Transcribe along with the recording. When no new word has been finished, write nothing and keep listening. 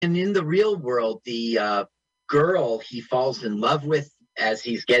And in the real world, the girl he falls in love with as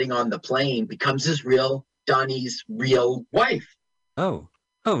he's getting on the plane becomes Donnie's real wife. Oh,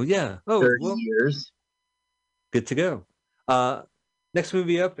 yeah. Oh, 30 years. Good to go. Next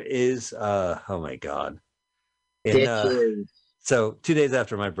movie up is oh my God. So 2 days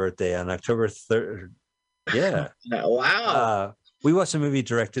after my birthday on October 3rd. Yeah. Wow. We watched a movie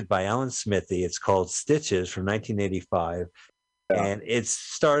directed by Alan Smithy. It's called Stitches from 1985. And it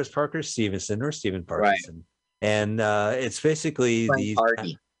stars Parker Stevenson or Stephen Parkinson. Right. And it's basically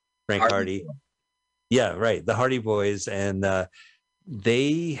Frank Hardy. Yeah, right. The Hardy Boys. And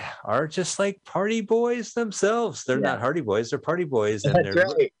they are just like party boys themselves. They're not Hardy Boys. They're party boys. And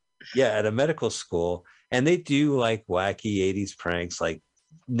That's right. Yeah, at a medical school. And they do like wacky 80s pranks, like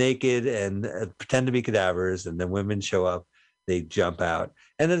naked and pretend to be cadavers. And then women show up. They jump out.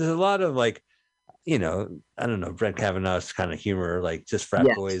 And there's a lot of like, I don't know, Brent Kavanaugh's kind of humor, like just frat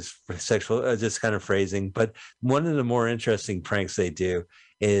boys, sexual, just kind of phrasing. But one of the more interesting pranks they do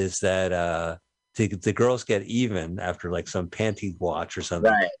is that the girls get even after like some panty watch or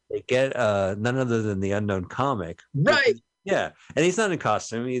something. Right. They get none other than the unknown comic. Right. And he's not in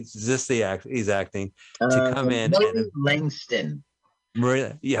costume. He's just he's acting to come in. Murray Langston.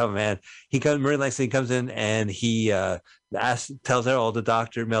 Murray Langston comes in and he tells all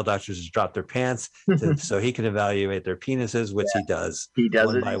the male doctors to drop their pants so he can evaluate their penises, which he does. He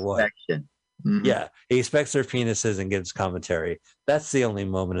does an inspection. Mm-hmm. Yeah, he inspects their penises and gives commentary. That's the only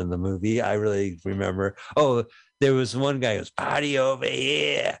moment in the movie I really remember. Oh, there was one guy who goes, "Party over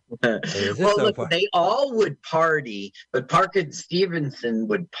here." They all would party, but Parker Stevenson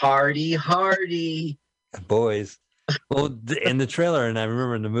would party hardy. Boys. Well, in the trailer, and I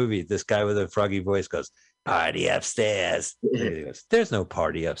remember in the movie, this guy with a froggy voice goes, "Party upstairs." He goes, "There's no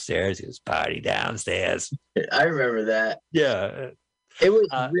party upstairs." He goes, "Party downstairs." I remember that. Yeah. It was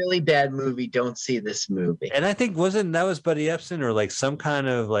a really bad movie. Don't see this movie. And I think that was Buddy Epson or like some kind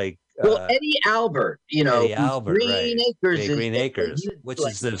of like Eddie Albert, Eddie Albert, Green Acres, Green Acres, which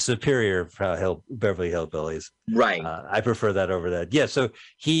is the superior Beverly Hillbillies. Right. I prefer that over that. Yeah. So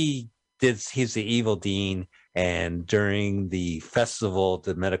he's the evil dean, and during the festival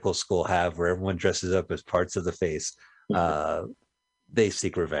the medical school have where everyone dresses up as parts of the face, they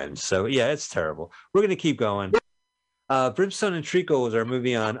seek revenge. So yeah, it's terrible. We're gonna keep going. Brimstone and Treacle was our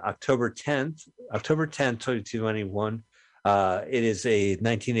movie on October 10th, 2021. It is a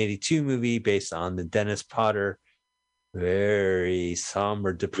 1982 movie based on the Dennis Potter, very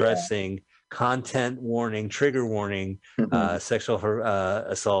somber, depressing, content warning, trigger warning, sexual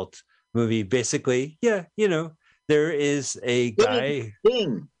assault movie. Basically, there is a guy.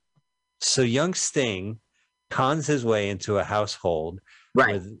 Sting. So young Sting cons his way into a household.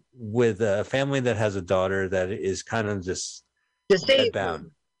 Right. With a family that has a daughter that is kind of just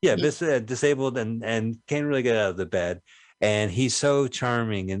disabled. Disabled and can't really get out of the bed. And he's so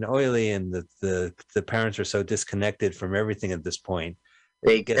charming and oily, and the parents are so disconnected from everything at this point.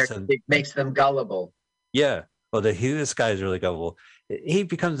 It makes them gullible. Yeah. Well, this guy is really gullible. He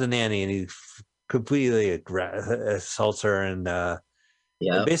becomes a nanny, and he completely assaults her, and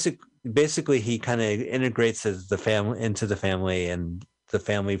basically he kind of integrates the family into the family, and the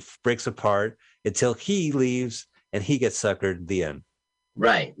family breaks apart until he leaves and he gets suckered at the end.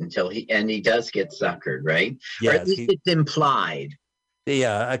 Right. He does get suckered, right? Yeah. Or at least it's implied.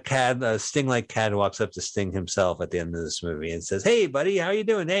 Yeah. A Sting-like cat walks up to Sting himself at the end of this movie and says, "Hey, buddy, how you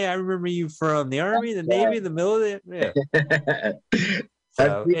doing? Hey, I remember you from the Army, the Navy, the military." Yeah.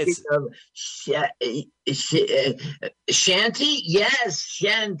 So it's Shanty. Yes,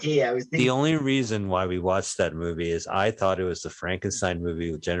 Shanty. I was thinking. The only reason why we watched that movie is I thought it was the Frankenstein movie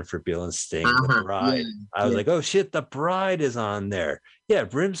with Jennifer Beal and Sting, The Bride. I was like, "Oh shit, The Bride is on there." Yeah,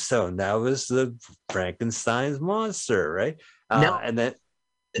 Brimstone. That was the Frankenstein's monster, right?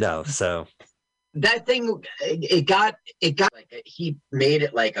 So that thing, it got like he made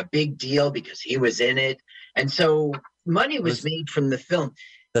it like a big deal because he was in it, and so money was made from the film.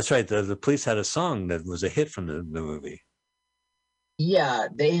 That's right. The Police had a song that was a hit from the movie. Yeah,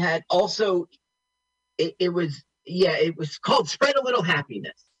 they had also. It was called "Spread a Little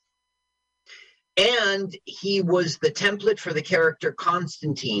Happiness," and he was the template for the character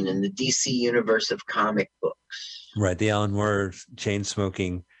Constantine in the DC universe of comic books. Right, the Alan Moore chain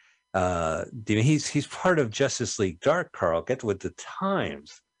smoking. He's part of Justice League Dark. Carl, get with the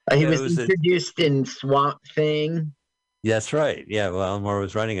times. He was introduced in Swamp Thing. That's right. Yeah, well, Alan Moore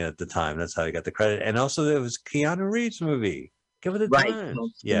was writing it at the time. That's how he got the credit. And also, there was Keanu Reeves' movie. Give it a time.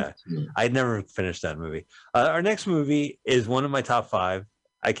 Yeah, I'd never finished that movie. Our next movie is one of my top 5.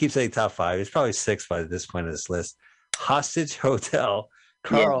 I keep saying top 5. It's probably 6 by this point of this list. Hostage Hotel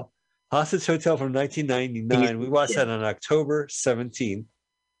Carl, Hostage Hotel from 1999. We watched that on October 17th.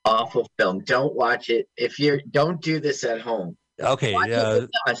 Awful film. Don't watch it. Don't do this at home. Okay. Watch it with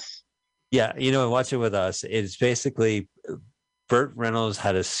us. Yeah, watch it with us. It's basically Burt Reynolds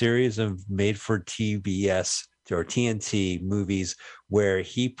had a series of made-for-TBS or TNT movies where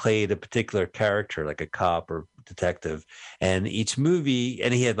he played a particular character, like a cop or detective, and each movie,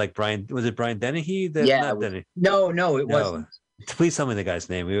 and he had like was it Brian Dennehy? No, it wasn't. Please tell me the guy's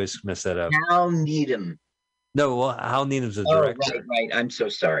name. We always mess that up. Hal Needham. No, well, Hal Needham's the director. Right. I'm so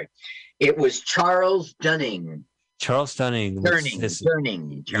sorry. It was Charles Dunning. Charles Dunning.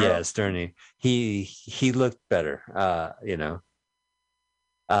 Durning. Yes, Durning. He looked better.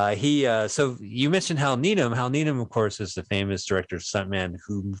 So you mentioned Hal Needham. Hal Needham, of course, is the famous director stuntman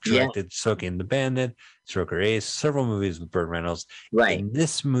who directed Smokey and the Bandit, Stroker Ace, several movies with Burt Reynolds. Right. In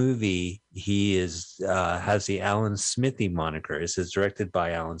this movie, he has the Alan Smithy moniker. It says directed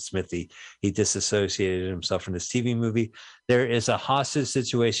by Alan Smithy. He disassociated himself from this TV movie. There is a hostage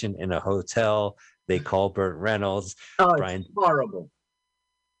situation in a hotel. They call Burt Reynolds. Oh, it's horrible.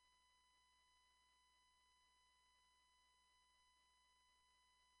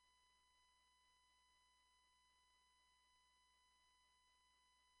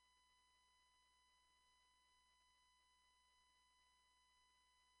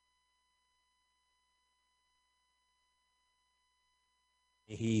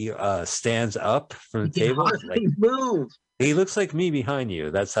 He stands up from the table. Move. He looks like me behind you.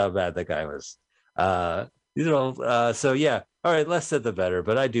 That's how bad that guy was. So yeah. All right, less said the better,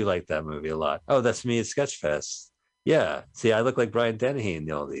 but I do like that movie a lot. Oh, that's me at Sketchfest. Yeah. See, I look like Brian Dennehy in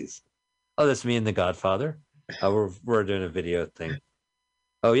all these. Oh, that's me in The Godfather. We're doing a video thing.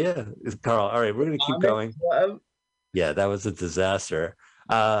 Oh yeah, Carl. All right, we're gonna keep going. Yeah, that was a disaster.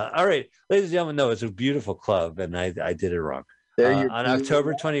 All right, ladies and gentlemen, no, it's a beautiful club, and I did it wrong. On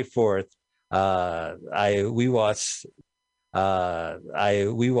October 24th, we watched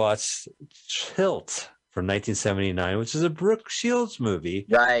Tilt from 1979, which is a Brooke Shields movie.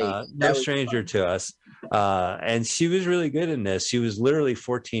 Right. No stranger to us. And she was really good in this. She was literally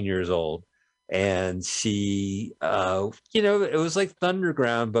 14 years old. And she, it was like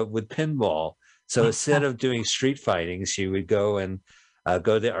Thunderground, but with pinball. So instead of doing street fighting, she would go and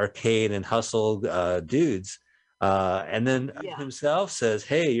go to the arcade and hustle dudes. And then himself says,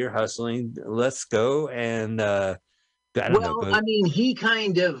 "Hey, you're hustling. Let's go." And I mean, he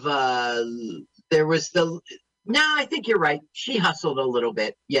kind of I think you're right. She hustled a little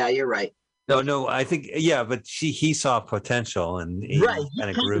bit. Yeah, you're right. No, I think but he saw potential and he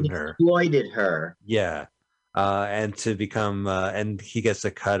kind of groomed her, exploited her. Yeah, and to become and he gets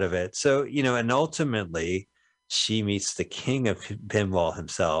a cut of it. So and ultimately she meets the king of pinball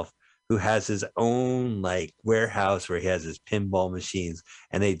himself, who has his own like warehouse where he has his pinball machines,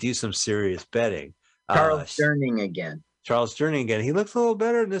 and they do some serious betting. Charles Durning again. He looks a little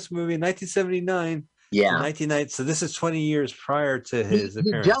better in this movie, 1979. Yeah, 1990. So this is 20 years prior to his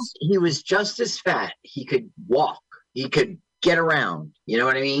appearance. He was just as fat. He could walk. He could get around. You know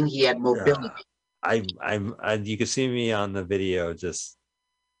what I mean? He had mobility. You can see me on the video. Just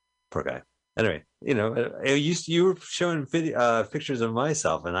poor guy. Anyway, you were showing pictures of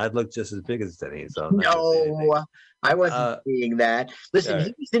myself, and I'd look just as big as Denny. So no, I wasn't seeing that. Listen,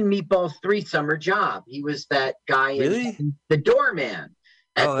 he was in Meatballs 3 Summer Job. He was that guy, the doorman.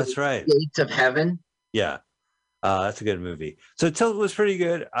 That's right. Gates of Heaven. Yeah, that's a good movie. So Tilt was pretty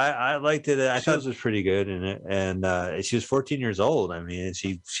good. I liked it. I thought it was pretty good, and she was 14 years old. I mean,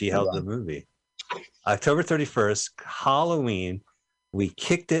 she held the movie. October 31st, Halloween. We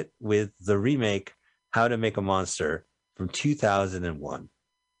kicked it with the remake, How to Make a Monster, from 2001.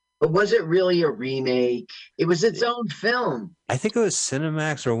 But was it really a remake? It was its own film. I think it was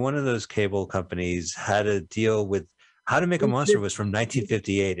Cinemax or one of those cable companies had a deal with How to Make a Monster was from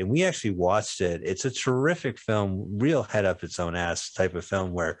 1958, and we actually watched it. It's a terrific film, real head up its own ass type of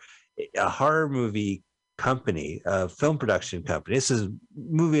film where a horror movie company, a film production company. This is a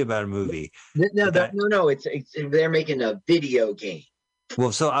movie about a movie. No. It's they're making a video game.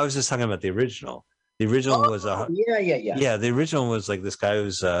 Well, so I was just talking about the original. The original was Yeah, the original was like this guy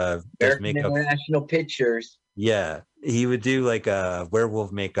who's does makeup. International Pictures. Yeah, he would do like a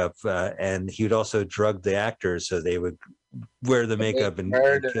werewolf makeup, and he would also drug the actors so they would wear the makeup and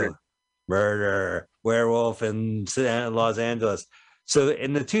kill. Murder, werewolf in Los Angeles. So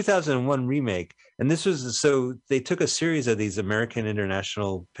in the 2001 remake, and this was they took a series of these American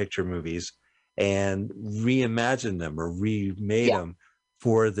International Picture movies and reimagined them or remade them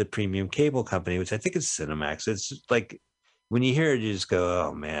for the premium cable company, which I think is Cinemax. It's like when you hear it, you just go,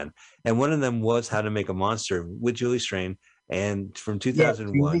 "Oh man!" And one of them was How to Make a Monster with Julie Strain, and from Yeah,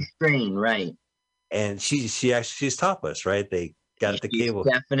 2001, Strain, right? and she's topless, right? They got the She's cable.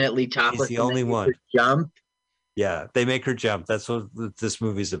 definitely She's topless. the And they only make one. her jump. Yeah, they make her jump. That's what this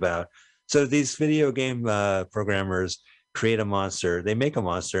movie's about. So these video game programmers create a monster. They make a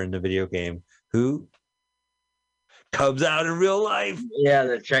monster in the video game who comes out in real life. Yeah,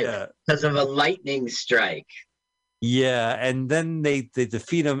 that's right. Yeah. Because of a lightning strike. Yeah, and then they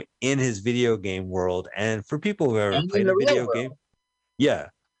defeat him in his video game world. And for people who ever And in played the a real video world. game, yeah,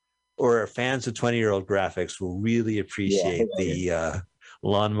 or fans of 20-year-old graphics will really appreciate the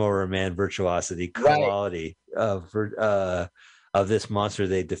Lawnmower Man virtuosity quality of this monster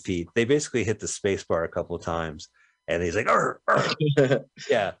they defeat. They basically hit the space bar a couple of times, and he's like, "Arr, arr."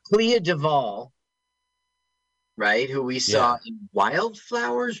 Yeah. Clea Duvall, right? Who we saw in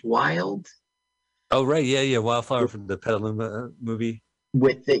Wildflowers, Oh, right. Yeah. Wildflower from the Petaluma movie.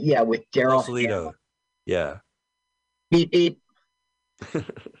 with Daryl Sausalito. Yeah. It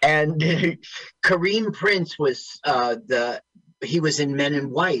and Kareem Prince was he was in Men in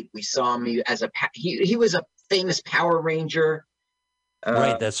White. We saw him as he was a famous Power Ranger.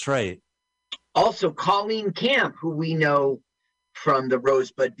 Right, that's right. Also, Colleen Camp, who we know from the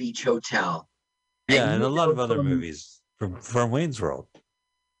Rosebud Beach Hotel. Yeah, and a lot of other movies from Wayne's World.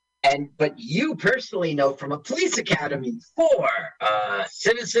 But you personally know from a Police Academy 4,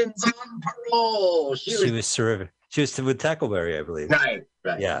 Citizens on Parole. She was terrific. She was with Tackleberry, I believe. Right.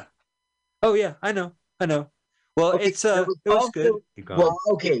 Yeah. Oh yeah, I know. Well, okay, it was good. Well,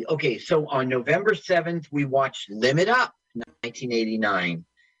 okay. So on November 7th, we watched Limit Up, 1989,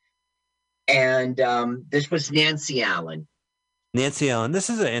 and this was Nancy Allen. Nancy Allen. This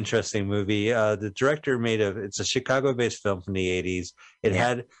is an interesting movie. The director it's a Chicago-based film from the 80s. It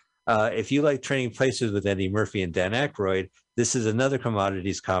had, if you like Trading Places with Eddie Murphy and Dan Aykroyd, this is another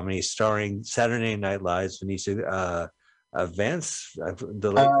commodities comedy starring Saturday Night Live's Venetia Vance,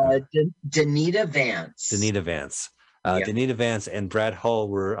 Danita Vance. Danita Vance. Danita Vance and Brad Hull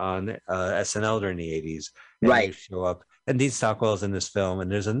were on SNL during the 80s. Right. They show up. And Dean Stockwell's in this film. And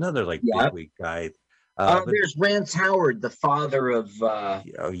there's another bigwig guy. There's Rance Howard, the father of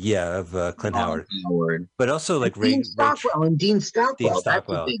Clint Howard. But also Dean Stockwell. Dean Stockwell. That's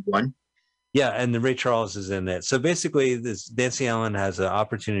a big one. Yeah, and Ray Charles is in it. So basically, this Nancy Allen has an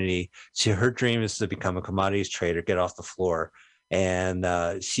opportunity. Her dream is to become a commodities trader, get off the floor,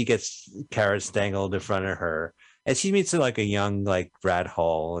 and she gets carrots dangled in front of her, and she meets a young Brad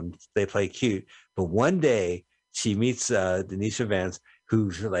Hall, and they play cute. But one day she meets Denisha Vance,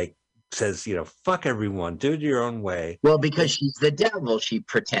 who says, fuck everyone, do it your own way. Well, because she's the devil, she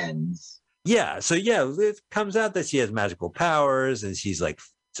pretends. Yeah. So it comes out that she has magical powers, and she's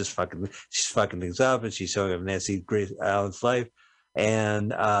she's fucking things up, and she's showing up Nancy Grace Allen's life,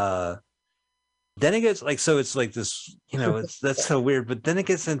 and then it gets so it's this, that's so weird. But then it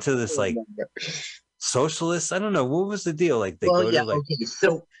gets into this socialist. I don't know, what was the deal?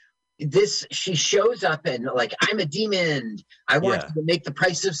 So she shows up and I'm a demon. I want you to make the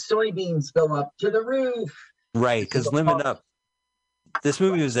price of soybeans go up to the roof. Right, because Limit Up. This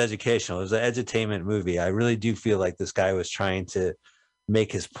movie was educational. It was an edutainment movie. I really do feel like this guy was trying to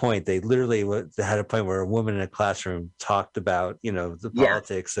make his point. They literally had a point where a woman in a classroom talked about, the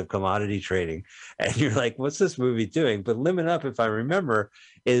politics of commodity trading. And you're like, what's this movie doing? But Limit Up, if I remember,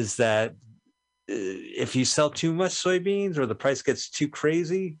 is that if you sell too much soybeans or the price gets too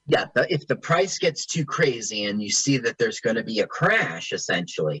crazy. Yeah, if the price gets too crazy and you see that there's going to be a crash,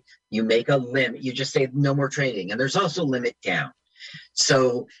 essentially, you make a limit. You just say no more trading. And there's also limit down.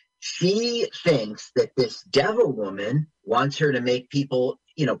 So she thinks that this devil woman wants her to make people,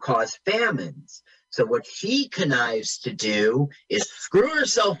 cause famines. So what she connives to do is screw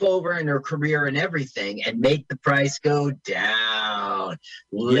herself over in her career and everything and make the price go down,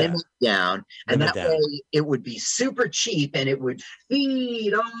 limit down. And that way it would be super cheap and it would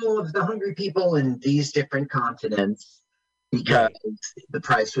feed all of the hungry people in these different continents because the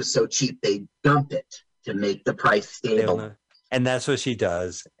price was so cheap, they dump it to make the price stable. And that's what she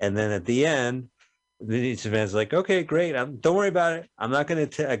does. And then at the end, the man's like, okay, great. Don't worry about it. I'm not going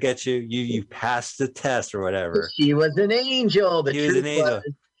to get you. You passed the test or whatever. She was an angel. She was an angel.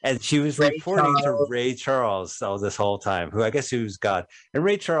 And she was reporting to Ray Charles this whole time, who I guess he was God. And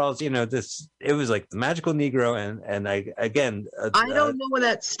Ray Charles, it was like the magical Negro. And I don't know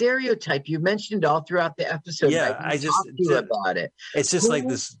that stereotype you mentioned all throughout the episode. Yeah, I just talked to you about it. It's just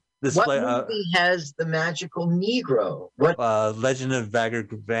this. What movie has the magical Negro? What Legend of Bagger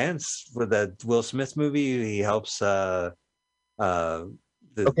Vance, with that Will Smith movie? He helps the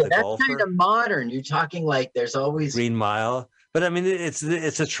that's golfer. Kind of modern. You're talking there's always Green Mile, but I mean it's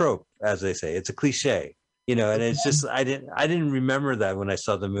a trope, as they say. It's a cliche. and it's just I didn't remember that when I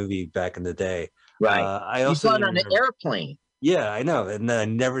saw the movie back in the day. Right. I You also saw it didn't on an remember. airplane. Yeah, I know, and then I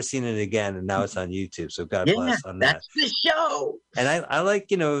never seen it again, and now it's on YouTube. So God Yeah, bless on that. that's the show. And I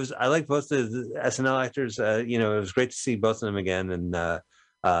like, I like both the SNL actors. It was great to see both of them again, and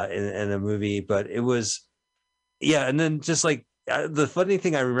in a movie. But it was, yeah. And then just like the funny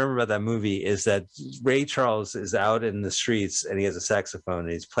thing I remember about that movie is that Ray Charles is out in the streets and he has a saxophone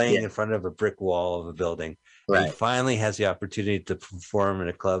and he's playing in front of a brick wall of a building. Right. He finally has the opportunity to perform in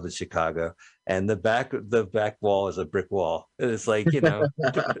a club in Chicago, and the back wall is a brick wall. And it's like, could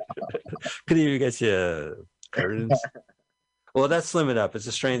even get you curtains. Well, that's Slim It Up. It's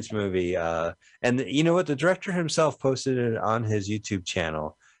a strange movie. And you know what? The director himself posted it on his YouTube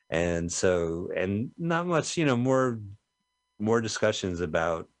channel. And not much, more discussions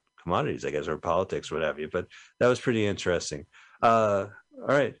about commodities, I guess, or politics, or what have you. But that was pretty interesting. All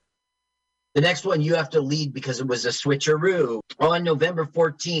right. The next one you have to lead because it was a switcheroo. On November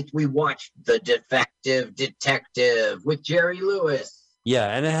 14th, we watched The Defective Detective with Jerry Lewis. Yeah,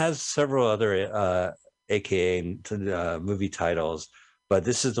 and it has several other AKA movie titles, but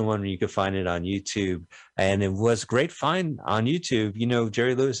this is the one where you could find it on YouTube, and it was great find on YouTube.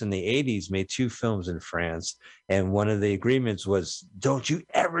 Jerry Lewis in the 80s made 2 films in France, and one of the agreements was don't you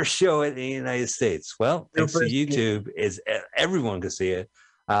ever show it in the United States. Well, thanks to YouTube, is everyone could see it.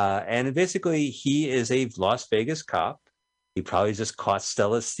 And basically, he is a Las Vegas cop. He probably just caught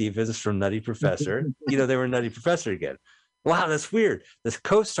Stella Stevens from Nutty Professor. They were Nutty Professor again. Wow, that's weird. The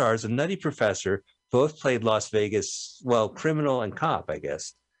co-stars of Nutty Professor both played Las Vegas, criminal and cop, I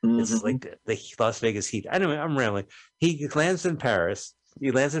guess. Mm-hmm. It's like the Las Vegas heat. Anyway, I'm rambling. He lands in Paris.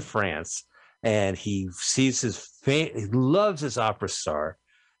 He lands in France, and he sees he loves his opera star.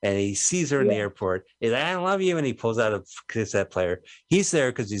 And he sees her in the airport. He's like, I love you. And he pulls out a cassette player. He's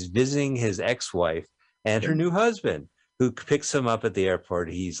there because he's visiting his ex-wife and her new husband, who picks him up at the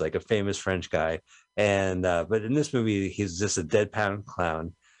airport. He's like a famous French guy. And but in this movie, he's just a deadpan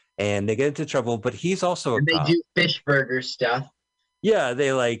clown. And they get into trouble, but he's also a cop. They do fish burger stuff. Yeah, they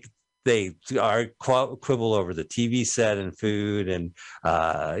are quibble over the TV set and food. And,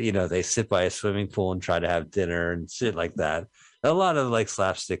 they sit by a swimming pool and try to have dinner and shit like that. A lot of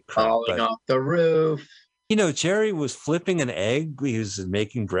slapstick crap. Falling off the roof. Jerry was flipping an egg. He was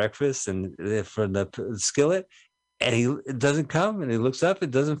making breakfast and from the skillet, and it doesn't come. And he looks up, it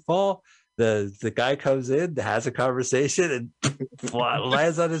doesn't fall. The guy comes in, has a conversation, and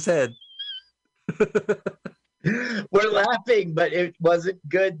lands on his head. We're laughing, but it wasn't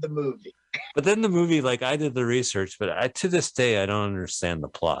good, the movie. But then the movie, I did the research, but to this day, I don't understand the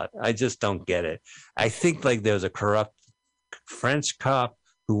plot. I just don't get it. I think there was a corrupt French cop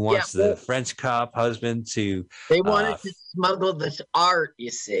who wants the French cop husband to... They wanted to smuggle this art, you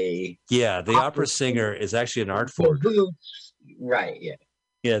see. Yeah, the opera singer is actually an art forger. Right, yeah.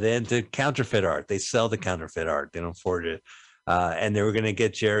 Yeah, they into counterfeit art. They sell the counterfeit art. They don't forge it. And they were going to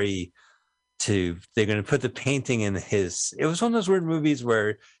get Jerry they're going to put the painting in his... It was one of those weird movies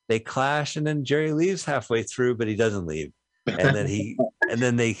where they clash and then Jerry leaves halfway through, but he doesn't leave. And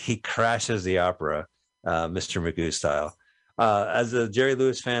then he crashes the opera, Mr. Magoo style. As a Jerry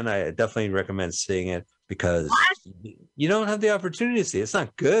Lewis fan, I definitely recommend seeing it because you don't have the opportunity to see it. It's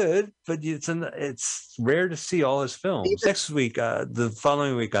not good, but it's rare to see all his films. Next week, the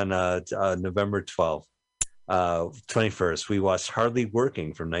following week on November 12th, 21st, we watched Hardly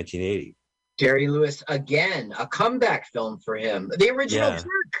Working from 1980. Jerry Lewis again, a comeback film for him. The original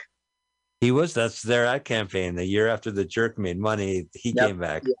Jerk. That's their ad campaign. The year after the Jerk made money, he came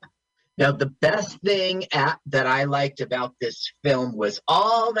back. Yeah. Now, the best thing that I liked about this film was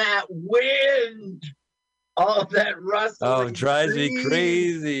all that wind, all that rustling. Oh, it drives me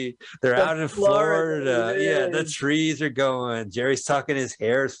crazy. They're out in Florida. Yeah, the trees are going. Jerry's talking, his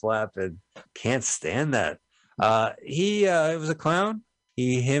hair's flapping. Can't stand that. It was a clown.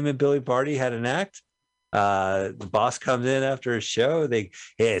 Him and Billy Barty had an act. The boss comes in after a show.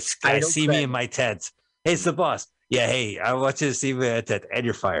 This guy see me in my tent. Hey, it's the boss. Yeah, hey, I want you to see me at that, and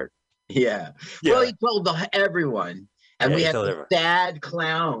you're fired. Yeah. Well, he told everyone, and we had the sad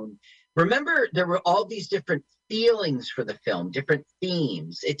clown. Remember, there were all these different feelings for the film, different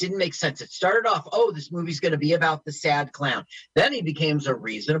themes. It didn't make sense. It started off, this movie's going to be about the sad clown. Then he becomes a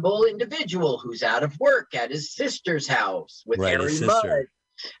reasonable individual who's out of work at his sister's house with Harry Mudd.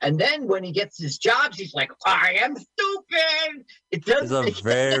 And then when he gets his jobs, he's like, I am stupid. There's a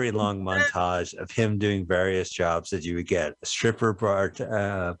very long montage of him doing various jobs that you would get. A stripper,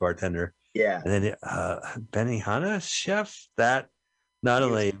 bartender. Yeah. And then Benihana chef. That not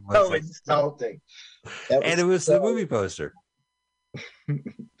only was so insulting. And it was the movie poster.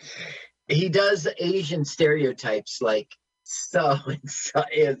 He does Asian stereotypes like so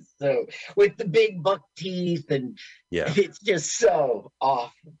with the big buck teeth, and it's just so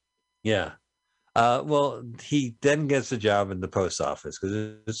awful. Yeah. Well, he then gets a job in the post office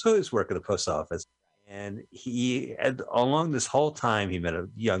because it's always work at the post office. And along this whole time, he met a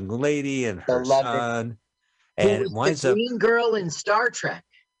young lady and her son. And who was the green girl in Star Trek?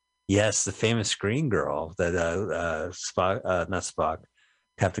 Yes, the famous green girl that Spock, not Spock,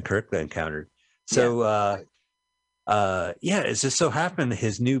 Captain Kirk encountered. So, it's just so happened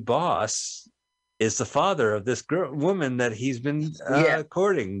his new boss is the father of this woman that he's been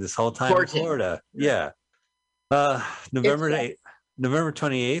courting this whole time in Florida. Yeah. November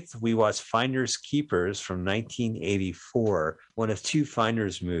 28th, we watched Finders Keepers from 1984, one of two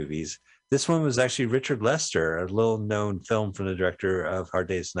Finders movies. This one was actually Richard Lester, a little-known film from the director of Hard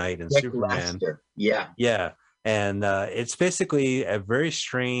Day's Night and Superman. Lester. Yeah. Yeah. And it's basically a very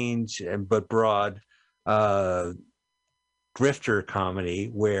strange but broad grifter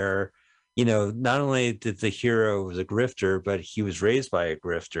comedy where, not only did the hero was a grifter, but he was raised by a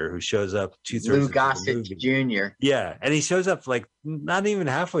grifter who shows up 2/3 Lou Gossett Jr. Yeah. And he shows up like not even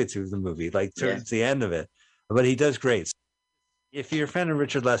halfway through the movie, like towards the end of it. But he does great. If you're a fan of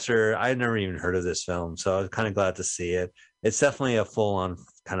Richard Lester, I'd never even heard of this film, so I was kind of glad to see it. It's definitely a full-on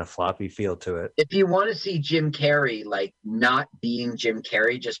kind of floppy feel to it. If you want to see Jim Carrey, like not being Jim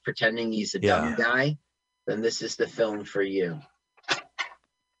Carrey, just pretending he's a dumb guy, then this is the film for you.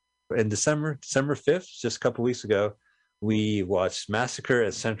 In December 5th, just a couple weeks ago, we watched Massacre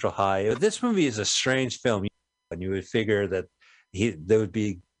at Central High. This movie is a strange film, and you would figure that there would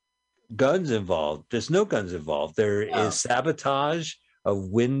be guns involved. There's no guns involved. There is sabotage of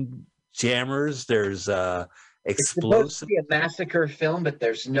wind jammers. There's explosive. It's supposed to be a massacre film, but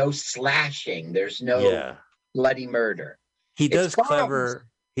there's no slashing. There's no bloody murder. He does clever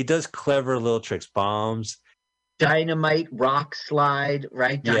little tricks. Bombs, dynamite, rock slide,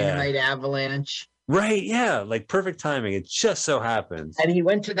 right? Dynamite avalanche. Right, yeah, like perfect timing. It just so happens. And he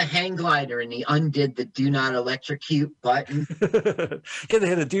went to the hang glider and he undid the do not electrocute button. They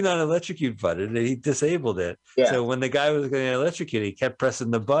had a do not electrocute button and he disabled it. Yeah. So when the guy was going to electrocute, he kept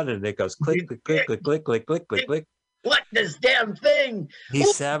pressing the button and it goes click, click, click, click, click, click, click, click, click. What this damn thing? He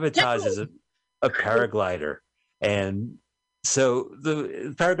sabotages a paraglider. And so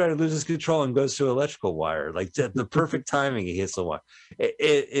the paraglider loses control and goes to electrical wire. Like the perfect timing, he hits the wire. It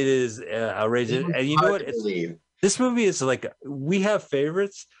is outrageous. And you know what? This movie is like, we have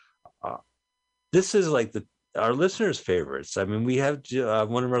favorites. This is like our listeners' favorites. I mean, we have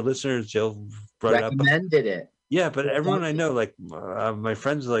one of our listeners, Jill, recommended it. Yeah, but everyone I know, like my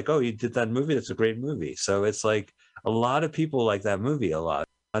friends, are like, "Oh, you did that movie? That's a great movie." So it's like a lot of people like that movie a lot.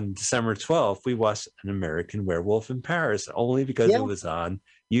 On December 12th, we watched An American Werewolf in Paris only because it was on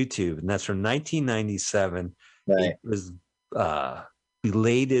YouTube, and that's from 1997. Right. It was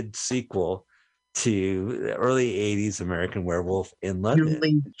belated sequel to the early 80s American Werewolf in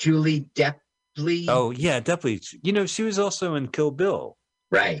London. Julie Depley. Oh, yeah, Depley. She was also in Kill Bill.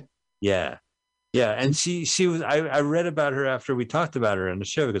 Right. Yeah. Yeah, and she was. I read about her after we talked about her on the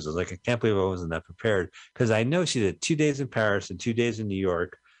show because I was like, I can't believe I wasn't that prepared, because I know she did 2 days in Paris and 2 days in New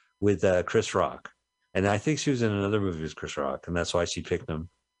York with Chris Rock, and I think she was in another movie with Chris Rock, and that's why she picked him.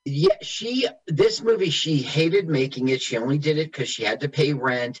 Yeah, this movie, she hated making it. She only did it because she had to pay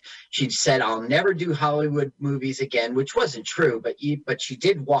rent. She said, "I'll never do Hollywood movies again," which wasn't true, but she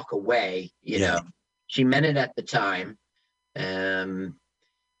did walk away. You know, she meant it at the time.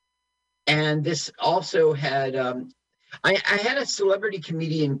 And this also had, I had a celebrity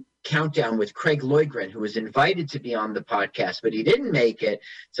comedian countdown with Craig Loigren, who was invited to be on the podcast, but he didn't make it.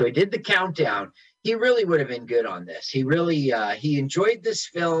 So he did the countdown. He really would have been good on this. He really, he enjoyed this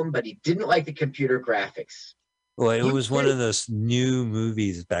film, but he didn't like the computer graphics. Well, it was one of those new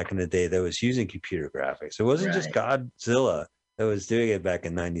movies back in the day that was using computer graphics. It wasn't just Godzilla that was doing it back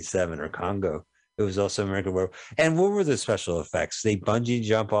in '97 or Congo. It was also American Werewolf. And what were the special effects? They bungee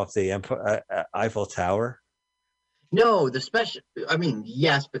jump off the Eiffel Tower? No,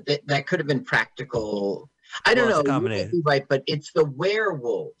 yes, but that could have been practical. I don't know. You may be right, but it's the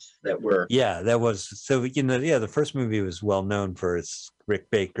werewolves that were. Yeah, that was. So, the first movie was well known for its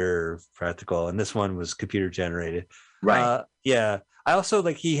Rick Baker practical, and this one was computer generated. Right. Yeah. I also,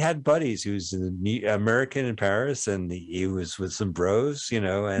 he had buddies. He was an American in Paris, and he was with some bros, and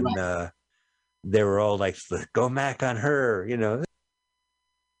they were all like, "Go Mac on her,"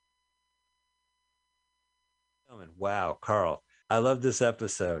 Wow, Carl, I love this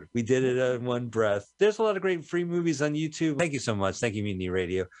episode. We did it in one breath. There's a lot of great free movies on YouTube. Thank you so much. Thank you, Mutiny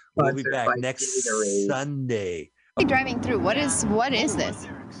Radio. We'll be back next Sunday Driving through, what is this?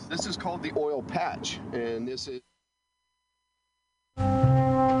 This is called the oil patch, and this is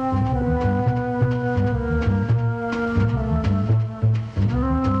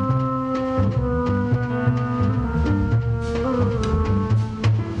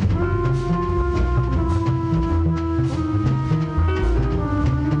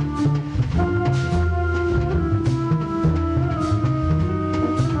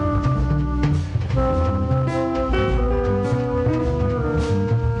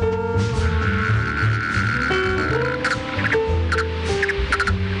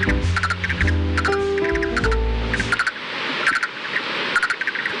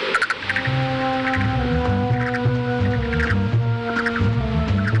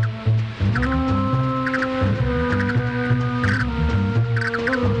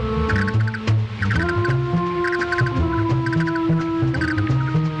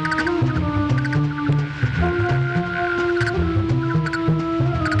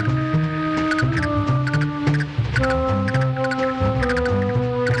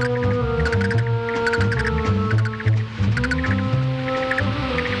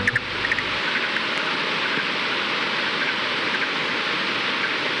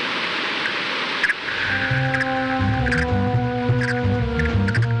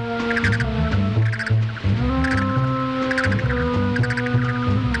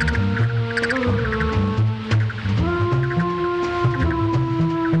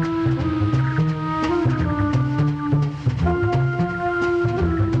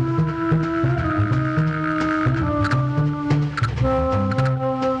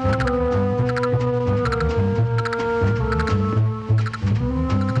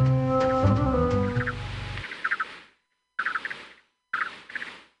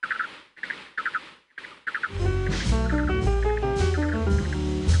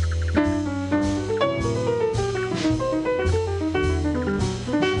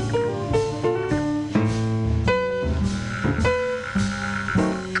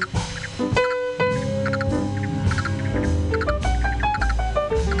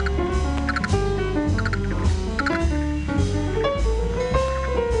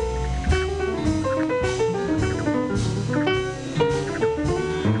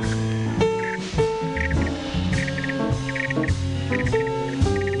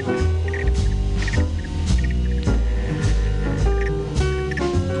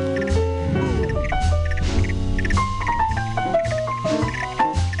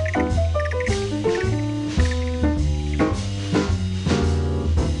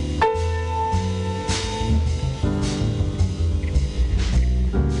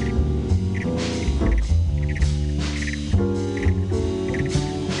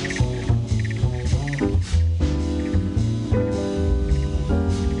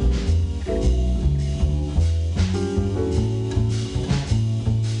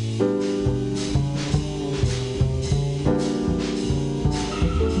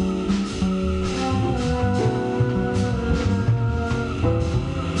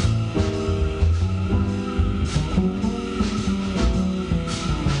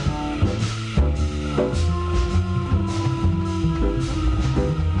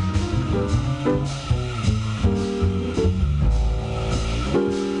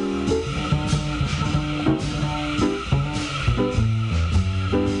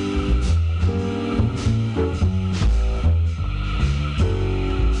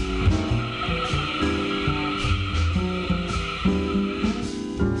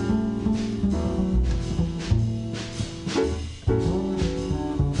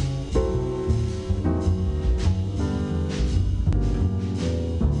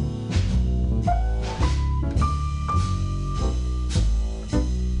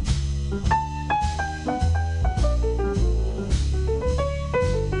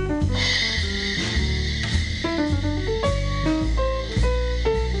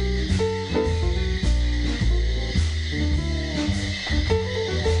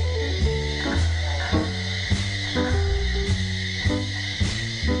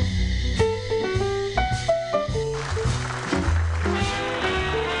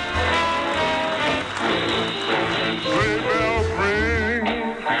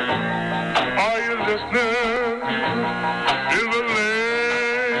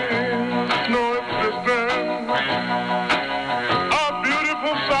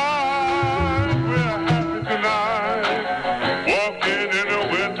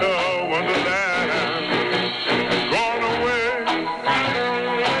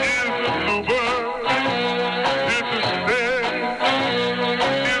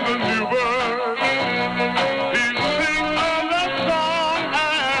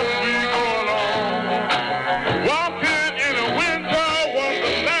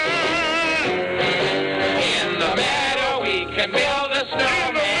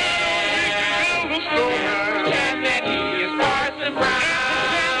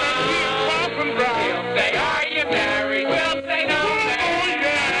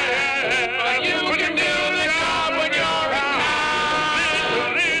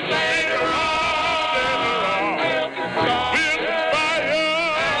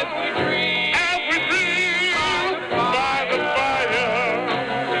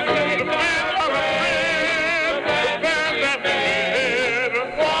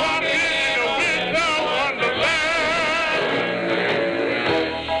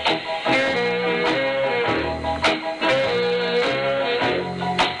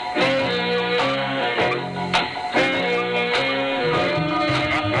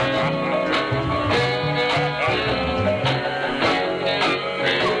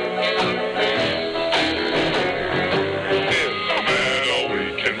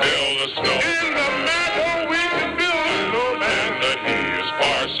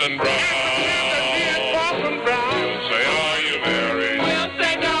Parson Brown. Parson Brown. You say, are you married? We'll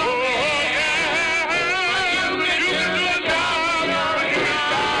say no.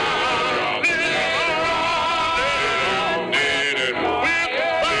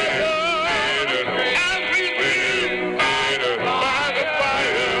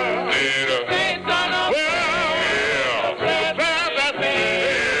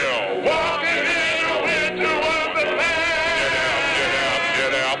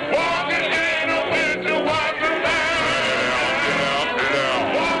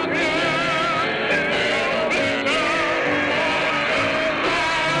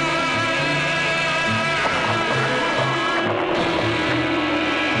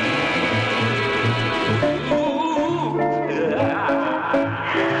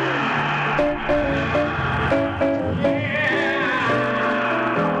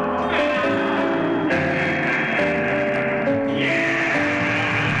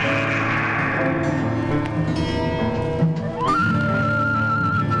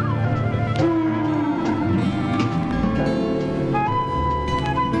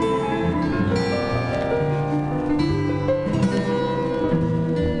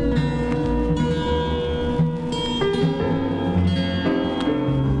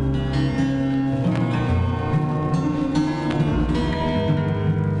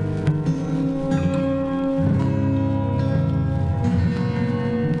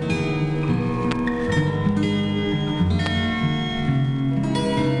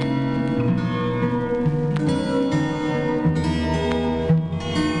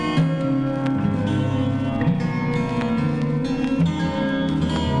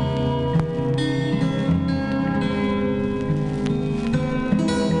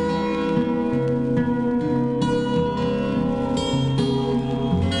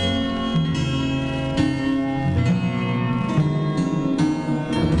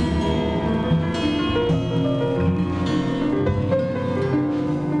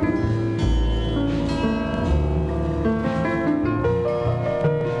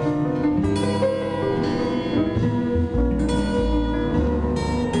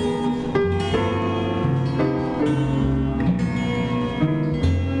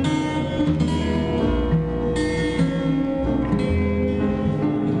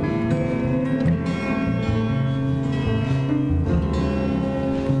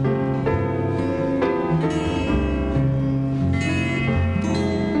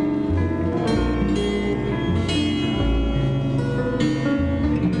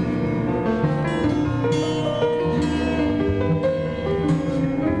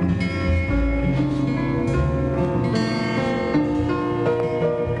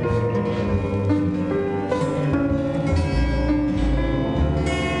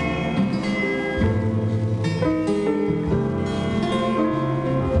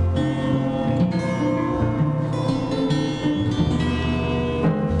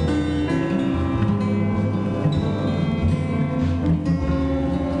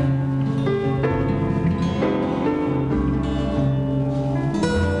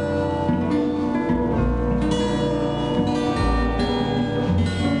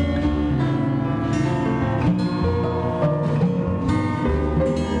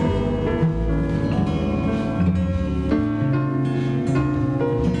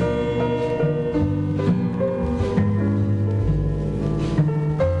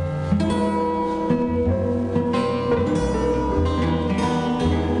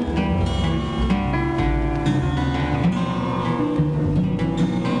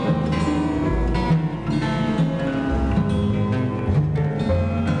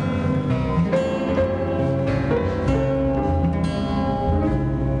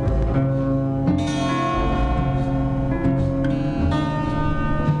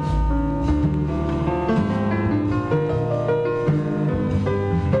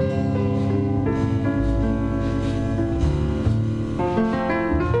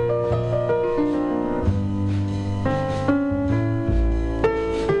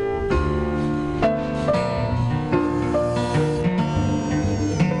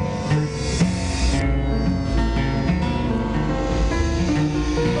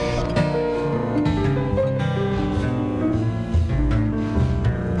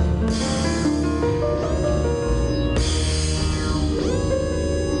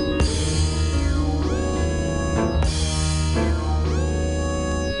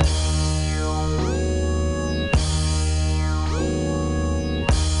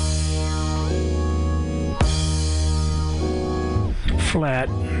 flat.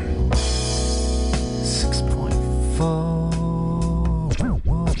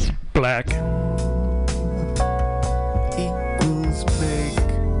 6.4 black equals big.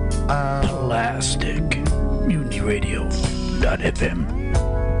 Plastic. MutinyRadio.fm.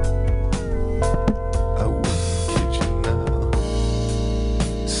 I wouldn't kid you now.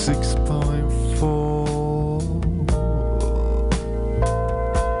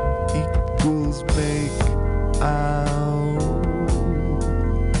 6.4 equals make out.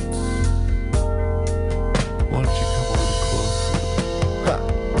 Why don't you come a little closer? Ha!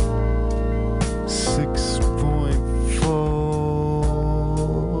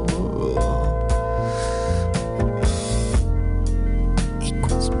 6.4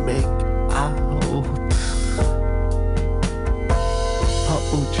 equals make out. How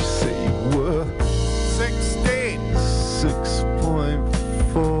old you say you were? 16.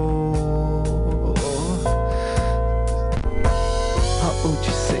 6.4. How old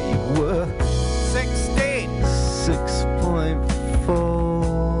you say you were? 16.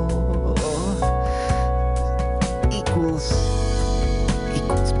 6.4 equals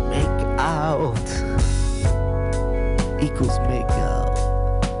make out. Equals make out.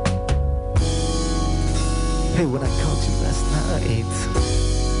 Hey, when I called you last night,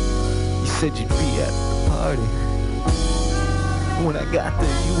 you said you'd be at the party. When I got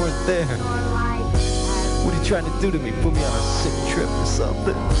there, you weren't there. What are you trying to do to me? Put me on a sick trip or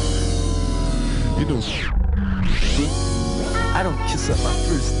something? You know, I don't kiss on my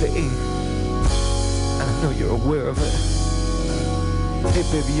first day. And I know you're aware of it. Hey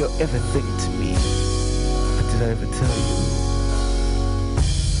baby, you're everything to me. But did I ever tell you?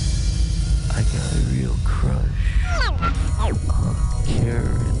 I got a real crush on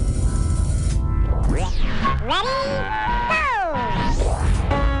Karen.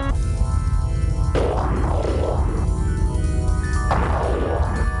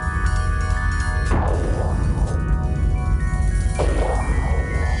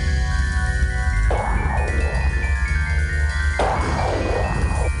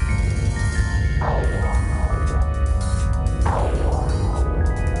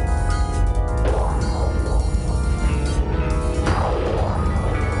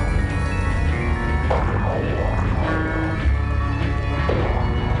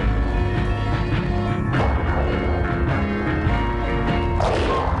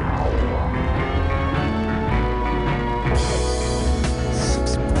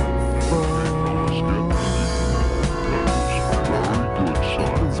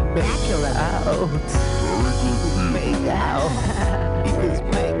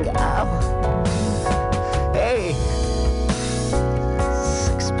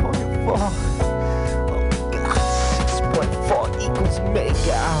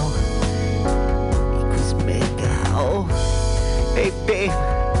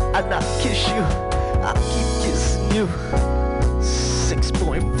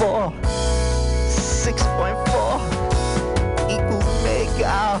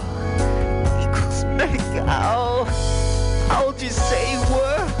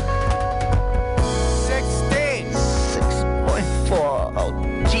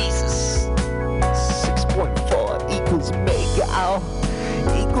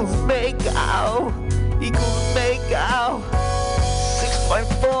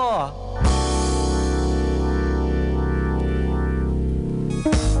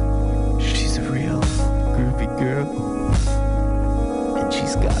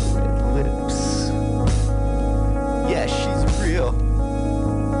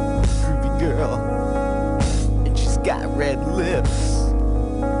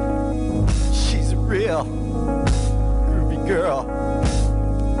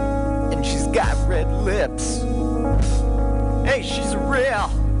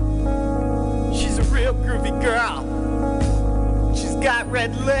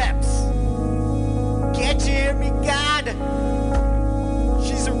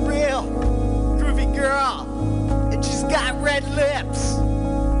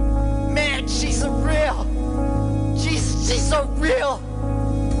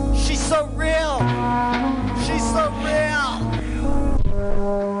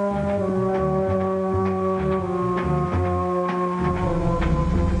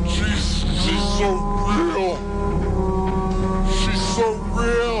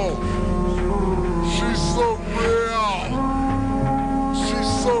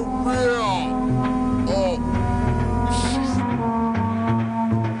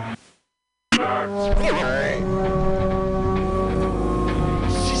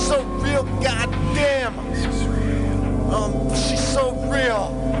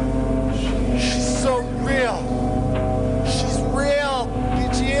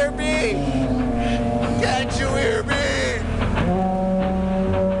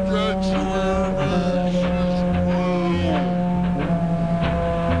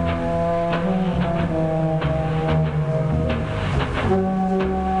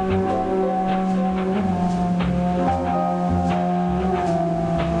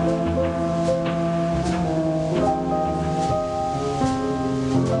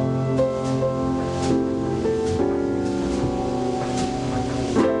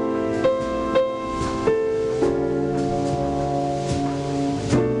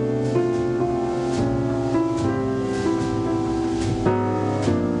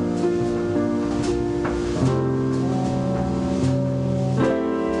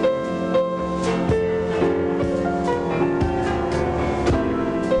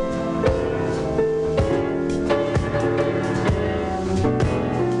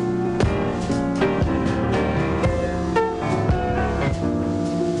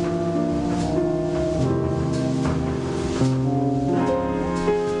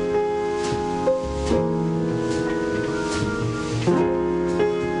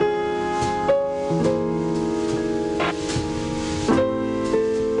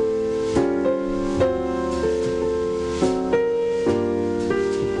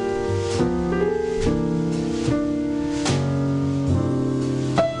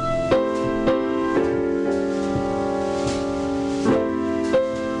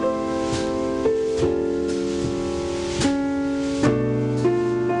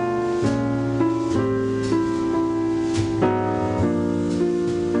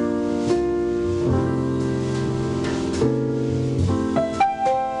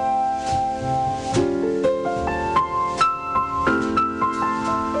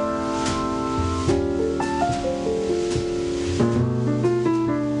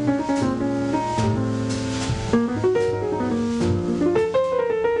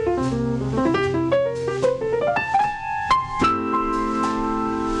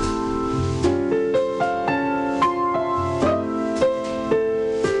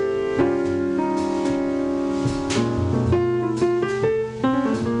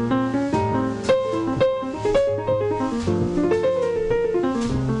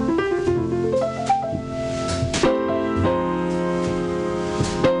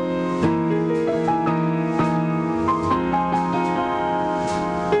 Gonna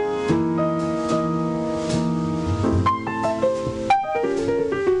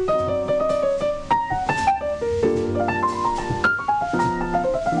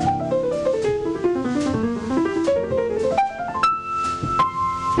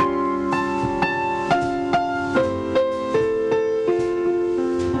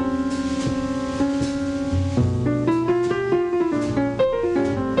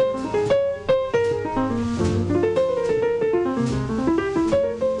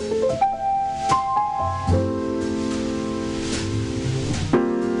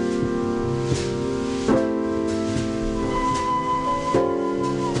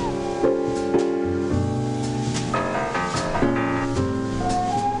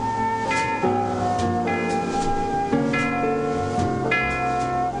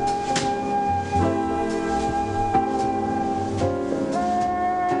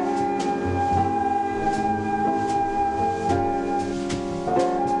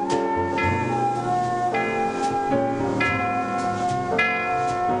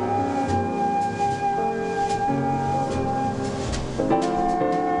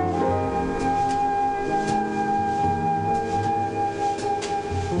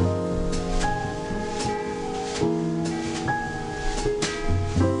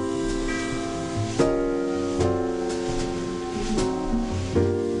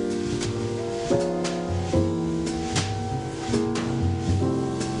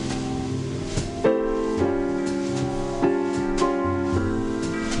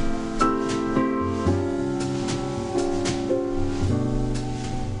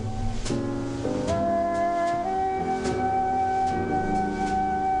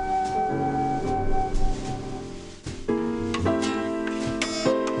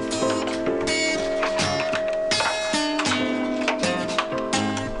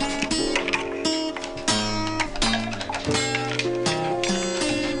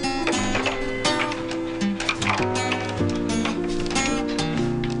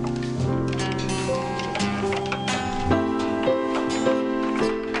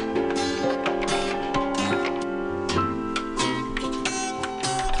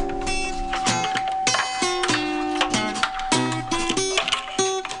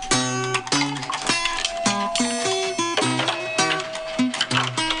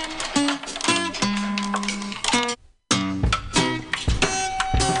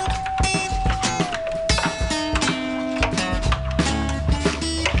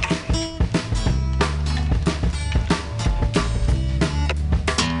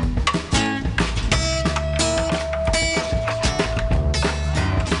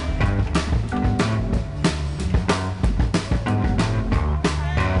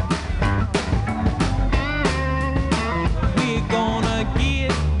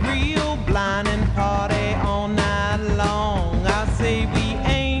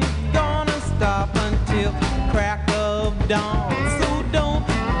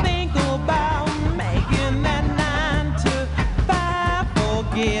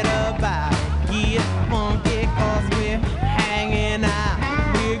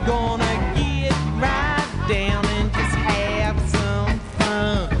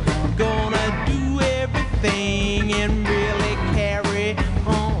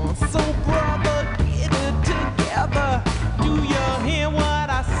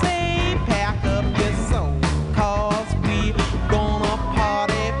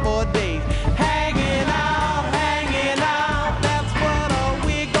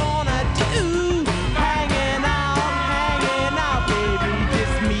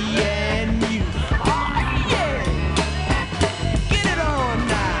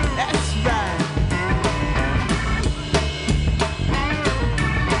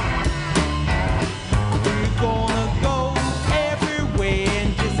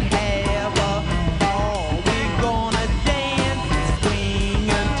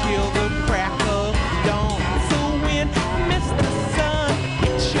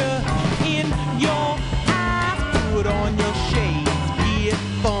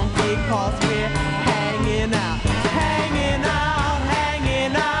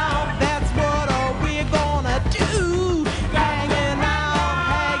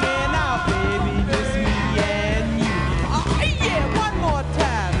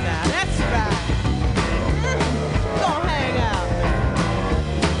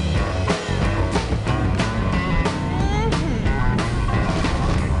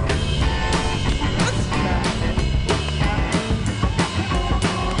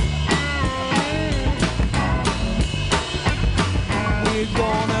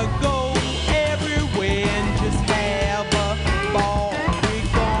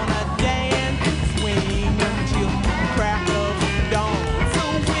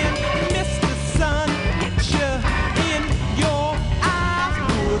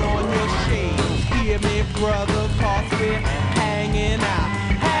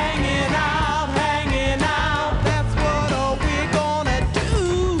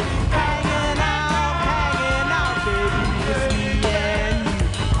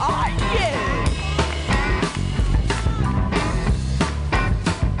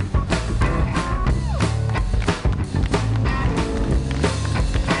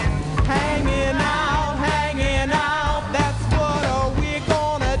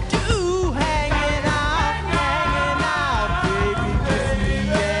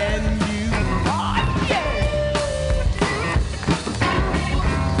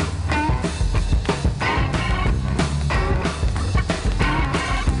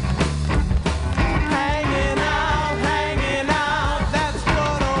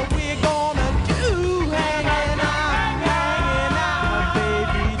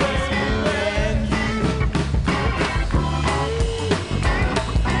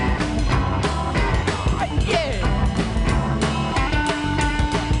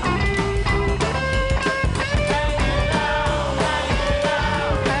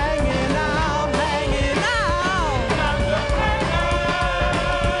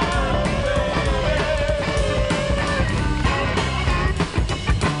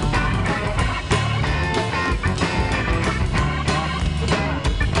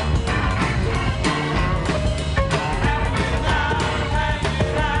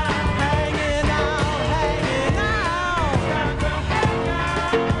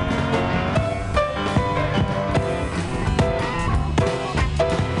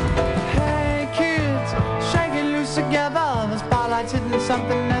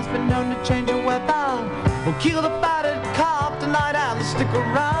Kill the fatted cop tonight and stick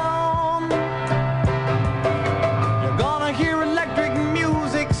around. You're gonna hear electric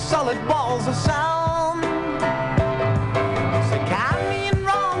music, solid walls of sound. Say, Candy and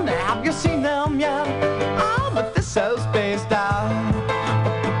Ron, have you seen them yet? Oh, but this is spaced out.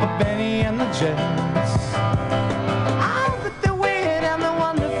 Benny and the Jets. Oh, but they're weird and they're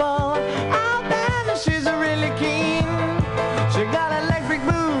wonderful. Oh, man, she's really keen. She got electric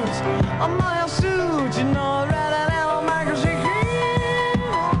boots, a mile suit, you know, red and yellow magazine.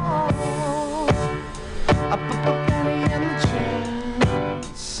 I put the penny in the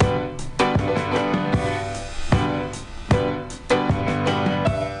chance.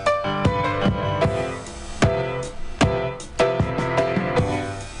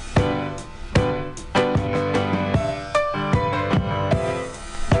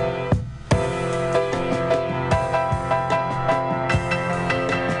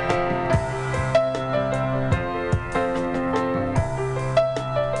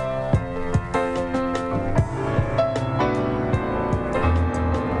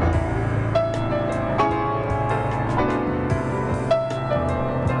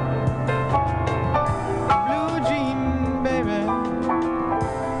 Blue jean, baby,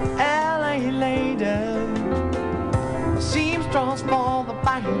 LA lady, seamstress for the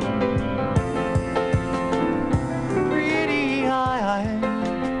band, pretty eye,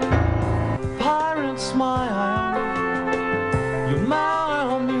 pirate smile, you're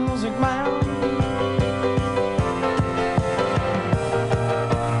my music man.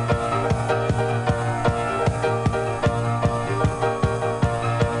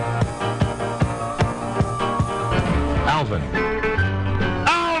 Alvin.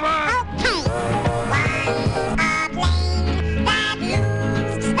 Alvin!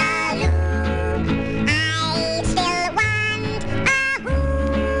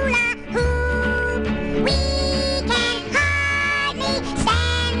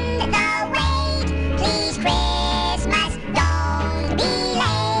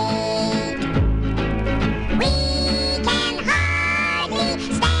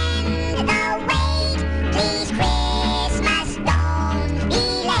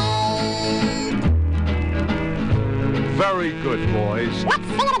 Very good, boys. Let's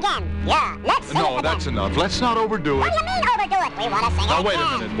sing it again. Yeah, let's sing it No, again. that's enough. Let's not overdo What it. do you mean overdo it? We want to sing it Now, again. wait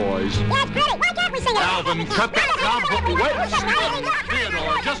a minute, boys. Yeah, it's pretty. Why can't we sing it Alvin, again? cut that down. Wait, Wait.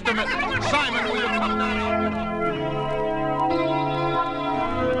 Theodore, just a minute. Simon, will you come down?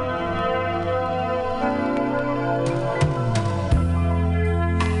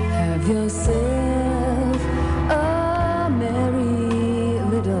 Have yourself a merry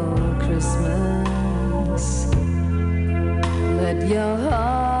little Christmas. Let your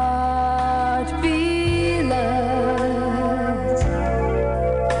heart be light.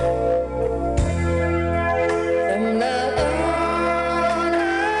 From now on,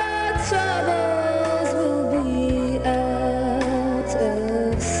 our troubles will be out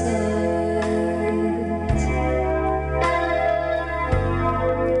of sight.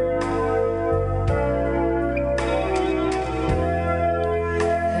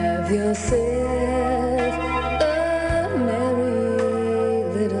 Have yourself a merry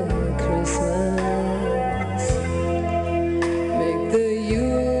little Christmas. Make the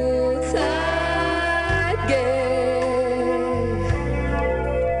Yuletide gay.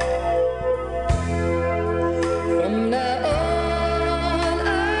 From now on,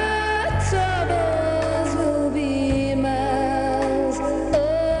 our troubles will be miles away.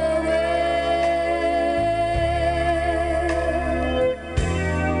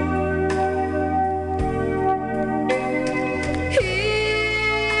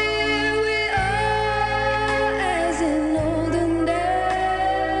 Here we are as in olden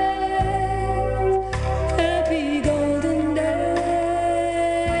days, happy golden days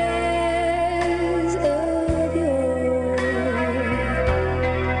of yore.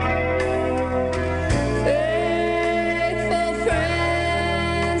 Faithful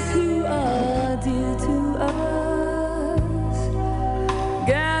friends who are dear to us,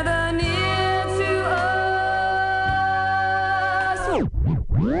 gather near to us.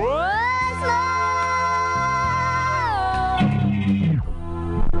 Once more.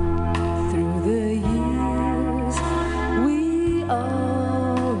 Through the years, we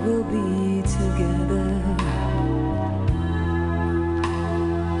all will be together.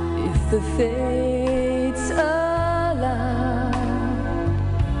 If the fates allow,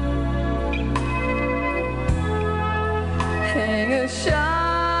 hang a shining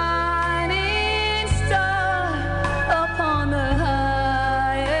star upon the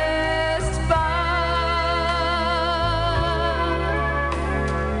highest bough.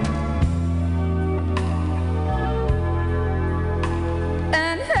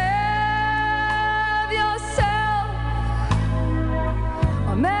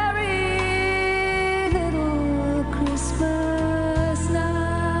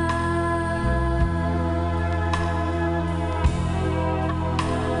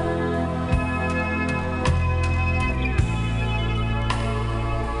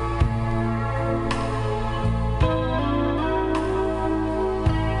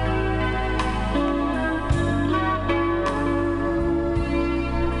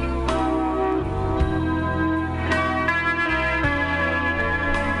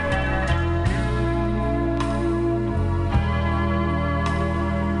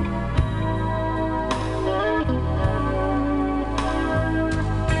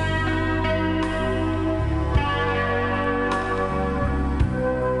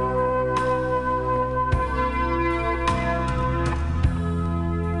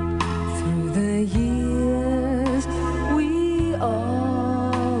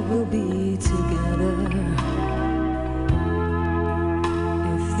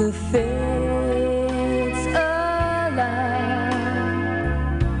 the fates allow.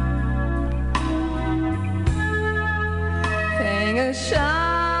 Hang a shining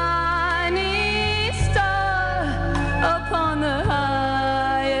star upon the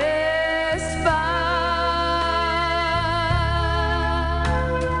highest bough,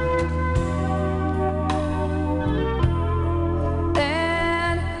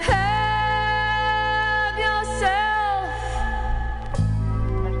 and have yourself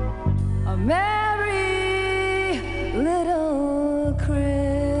a merry little Christmas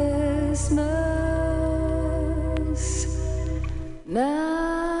now.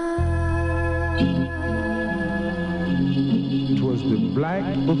 'Twas the black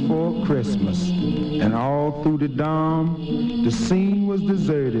before Christmas, and all through the dome, the scene was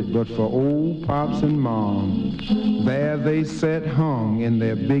deserted but for old Pops and Mom. There they sat hung in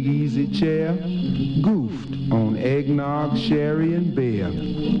their big easy chair, goofed on eggnog, sherry, and beer.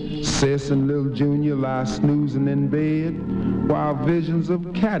 Sis and little Junior lie snoozing in bed, while visions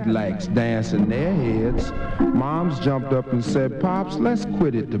of Cadillacs dance in their heads. Moms jumped up and said, Pops, let's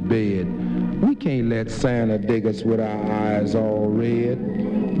quit it to bed. We can't let Santa dig us with our eyes all red.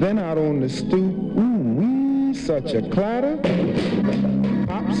 Then out on the stoop, ooh-wee, such a clatter.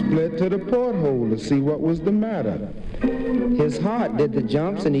 Pop split to the porthole to see what was the matter. His heart did the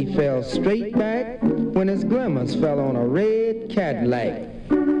jumps and he fell straight back when his glimmers fell on a red Cadillac.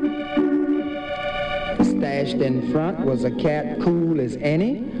 Stashed in front was a cat cool as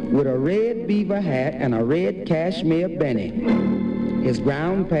any, with a red beaver hat and a red cashmere benny. His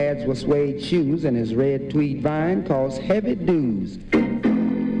brown pads were suede shoes, and his red tweed vine cost heavy dues.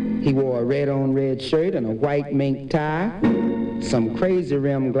 He wore a red-on-red shirt and a white mink tie, some crazy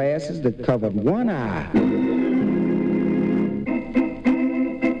rim glasses that covered one eye.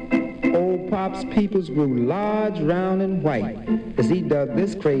 Old Pop's peepers grew large, round, and white as he dug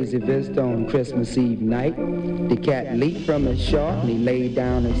this crazy visitor on Christmas Eve night. The cat leaped from his short and he laid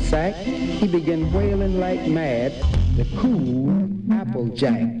down his sack. He began wailing like mad, the cool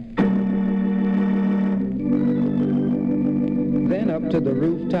Applejack. Then up to the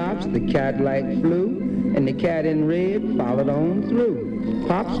rooftops the Cadillac flew, and the cat in red followed on through.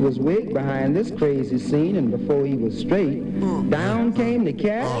 Pops was wigged behind this crazy scene, and before he was straight, down came the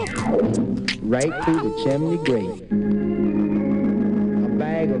cat, right through the chimney grate. A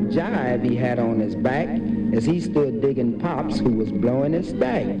bag of jive he had on his back as he stood digging Pops, who was blowing his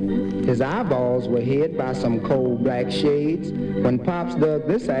stack. His eyeballs were hid by some cold black shades. When Pops dug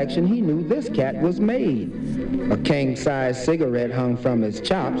this action, he knew this cat was made. A king-size cigarette hung from his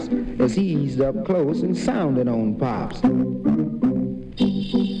chops as he eased up close and sounded on Pops. I'm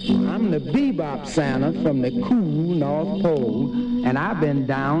the bebop Santa from the cool North Pole, and I've been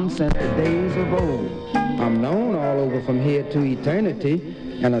down since the days of old. I'm known all over from here to eternity,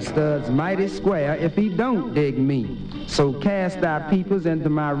 and a stud's mighty square if he don't dig me. So cast thy peepers into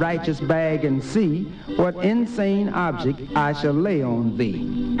my righteous bag and see what insane object I shall lay on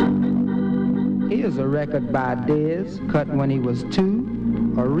thee. Here's a record by Diz, cut when he was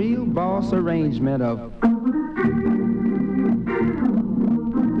 2, a real boss arrangement of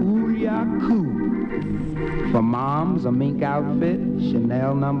Ooh-ya-coo. For moms, a mink outfit,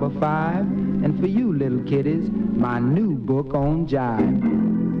 Chanel No. 5, and for you little kiddies, my new book on jive.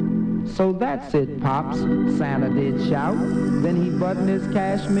 So that's it, Pops, Santa did shout. Then he buttoned his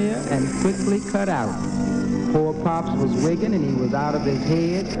cashmere and quickly cut out. Poor Pops was wigging and he was out of his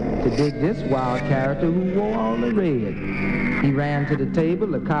head to dig this wild character who wore all the red. He ran to the table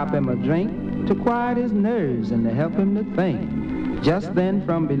to cop him a drink to quiet his nerves and to help him to think. Just then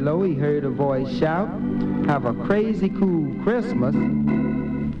from below he heard a voice shout, have a crazy cool Christmas,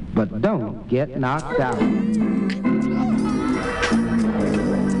 but don't get knocked out.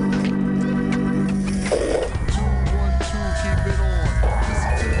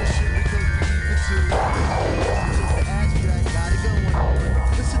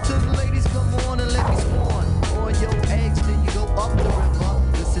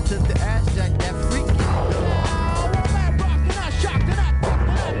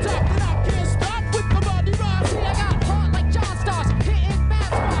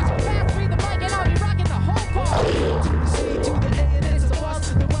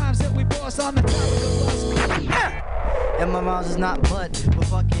 And my rhymes is not bud, but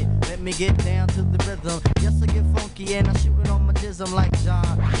fuck it, let me get down to the rhythm. Yes, I get funky and I shoot it on my jism like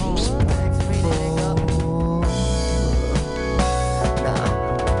John Holmes.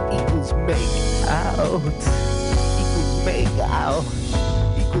 Equals make out. Equals make out.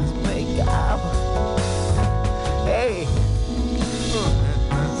 Equals make out. Hey.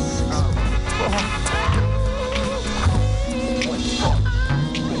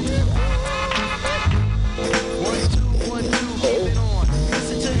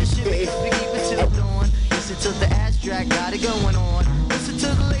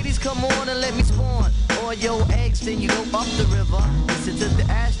 on your eggs, then you go up the river. Listen to the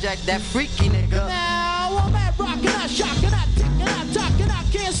ass jack, that freaky nigga. Now I'm at rockin', I shockin', I tickin', I talkin', I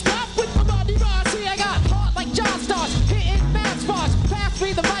can't stop with my body bar. See, I got heart like John Stars, hitting mad spots. Pass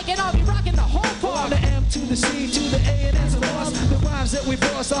me the mic and I'll be rockin' the whole part. The M to the C to the A and it's a loss. The rhymes that we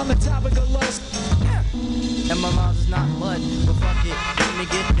force on the topic of lust. And my rhymes is not mud, but fuck it, let me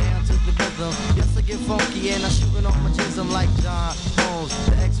get down to the rhythm. Yes, I get funky and I'm shooting off my jism like John Holmes,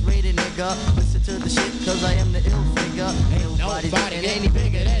 the X-rated nigga. Listen to the shit, cause I am the ill figure. Ain't nobody getting any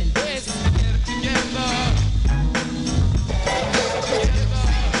bigger than this. Get it together.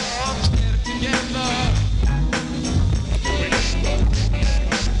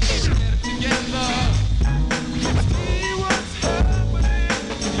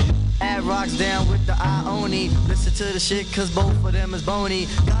 Ad rocks down with the Ioni. Listen to the shit, cause both of them is bony.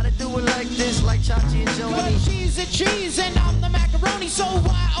 Gotta do it like this, like Chachi and Joni. Cause she's a cheese and I'm the macaroni. So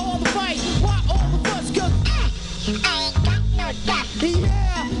why all the fight? Why all the fuss? Cause I ain't got no duck.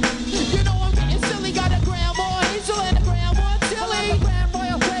 yeah, you know I'm getting silly. Got a grandma Hazel and a grandma Tilly. I'm a Grand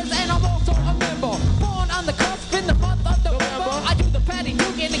Royal Quiz and I'm also a member. Born on the cusp in the month of November. I do the Patty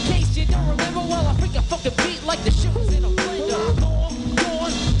Duke in case you don't remember. Well, I freak a fucking beat like the shit was in a blender.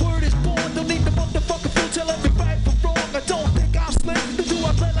 Gone, word is born. Don't need the motherfucker fool. Tell every right from wrong. I don't think I'm slick. Do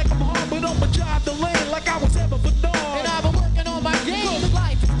I play like I'm hard, but on my job to land like I was ever for And I've been working on my game.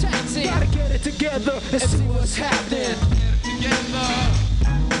 Life is taxing. Gotta get it together and see what's happening.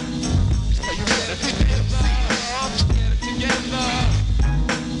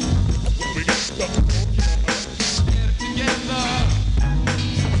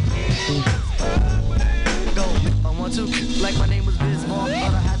 Go, I want to, like my name was Bismarck, but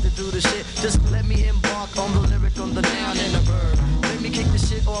I had to do the shit. Just let me embark on the lyric, on the noun and the verb. Let me kick the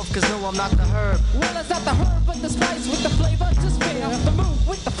shit off, cause no, I'm not the herb. Well, it's not the herb, but the spice with the flavor to spare. The move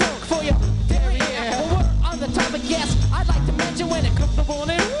with the funk for your derriere. Well, we're on the topic, yes. I'd like to mention when it comes to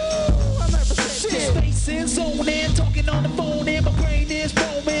morning. Woo, I'm representing. Space in, zoning, talking on the phone, and my brain is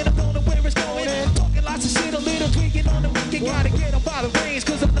roaming. I don't know where it's going. Talking lots of shit, a little tweaking on the weekend. Gotta get up by the reins,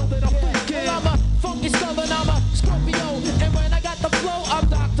 cause I know that I'm freaking. Well, I'm a funky skull and I'm a Scorpio. And when I got the flow, I'm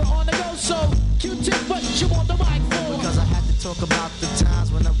doctor on the go. So, Q-tip, what you want the mic for? Because I had to talk about the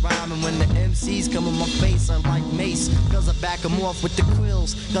times when I rhyme and when the MCs come in my face, I like Mace. Cause I back them off with the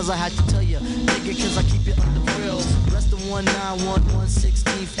quills. Cause I had to tell you, nigga, cause I keep it under grills. Rest of 1911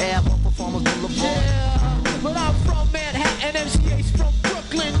 16th Ave off of Farmers Boulevard. Yeah, but I'm from Manhattan, MCA's from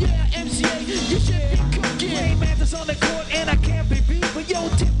Brooklyn. Yeah, MCA, you should be cooking. Rain Mantis on the court, and I can't be beat. But yo,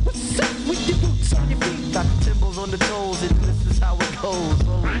 Tip, what's up with your boots on your feet? Got the timbals on the toes, and this is how it goes.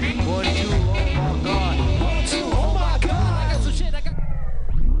 So, 1, 2, oh my god. 1, 2, oh my god. I got some shit, I got.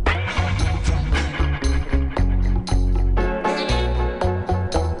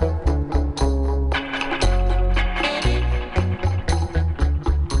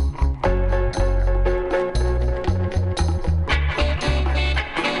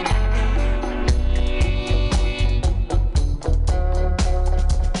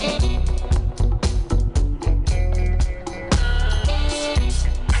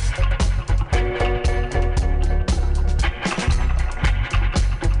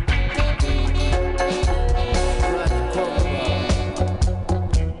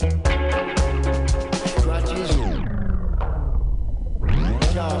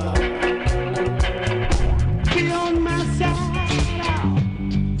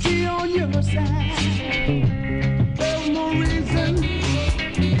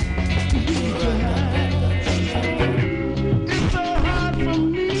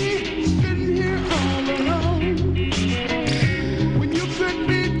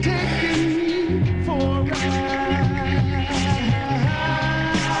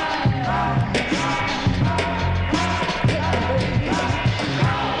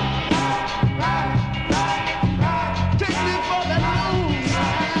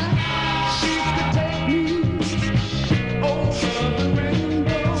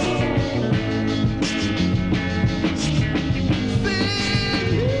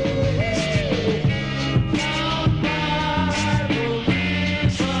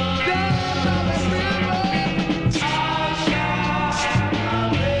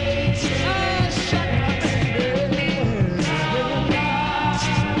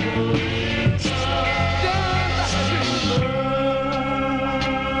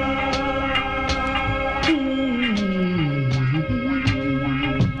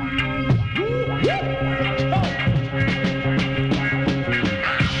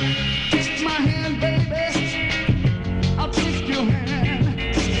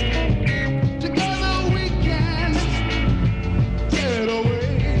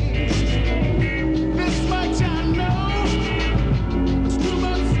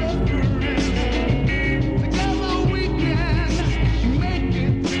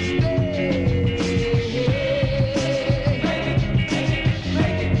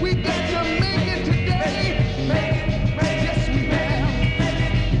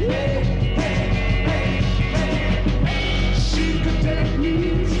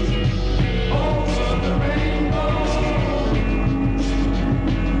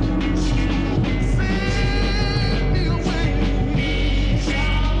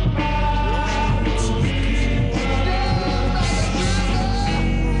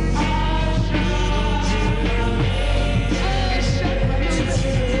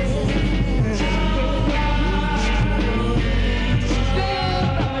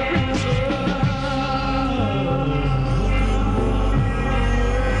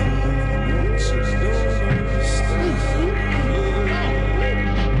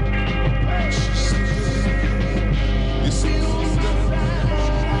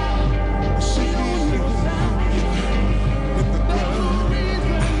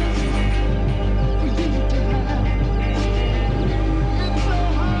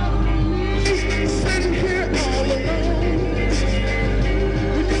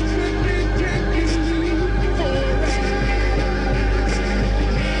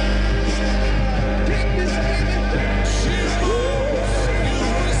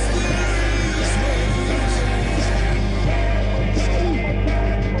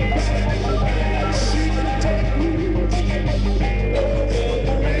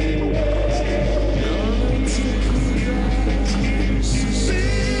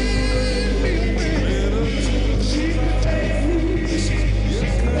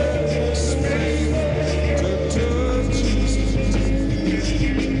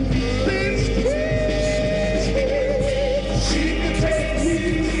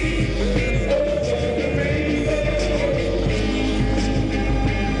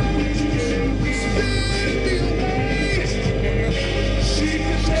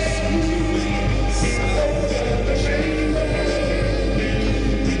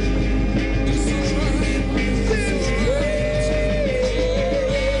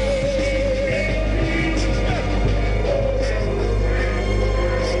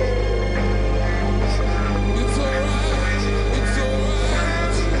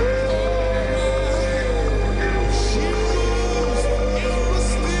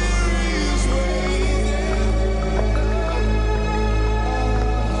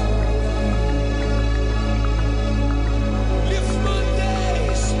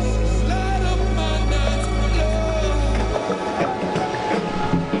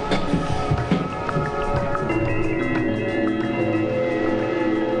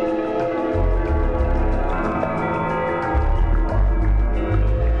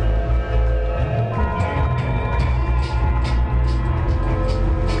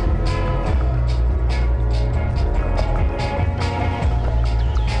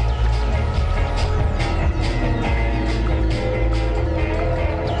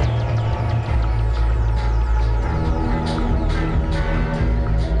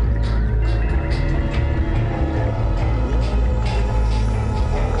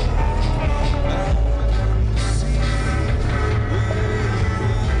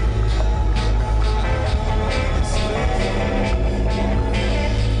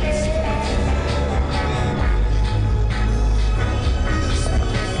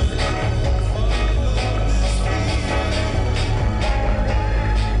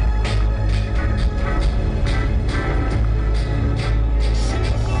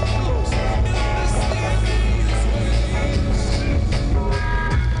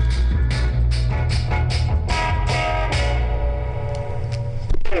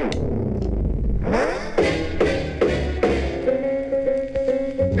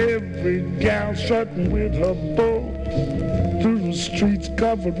 gal strutting with her bow through the streets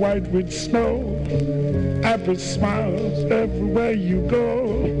covered white with snow. Happy smiles everywhere you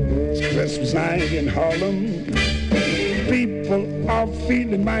go. It's Christmas night in Harlem. People are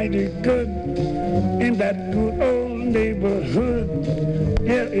feeling mighty good in that good old neighborhood.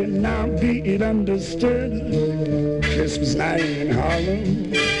 Hear it now, be it understood. Christmas night in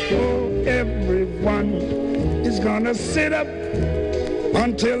Harlem. Oh, everyone is gonna sit up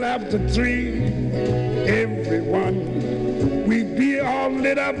until after 3. Everyone, we be all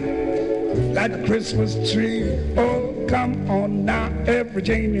lit up like a Christmas tree. Oh, come on now, every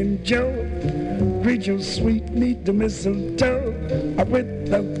Jane and Joe. Greet your sweet, meet the mistletoe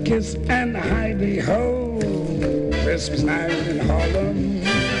with a kiss and a hidey-ho. Christmas night in Harlem.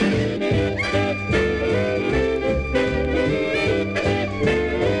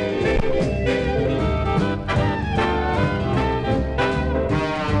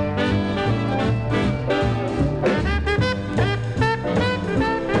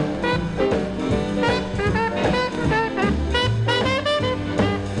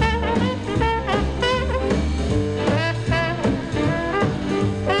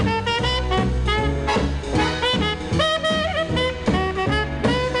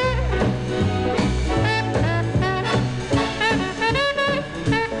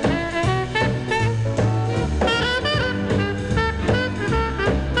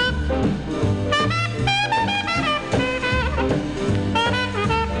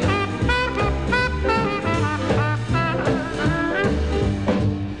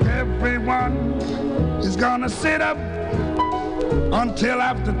 Gonna sit up until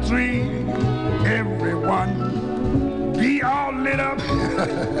after 3. Everyone be all lit up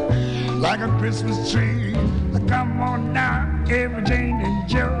like a Christmas tree. Come on now, every Jane and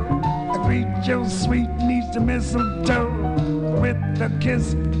Joe. Greet your sweet niece to mistletoe with a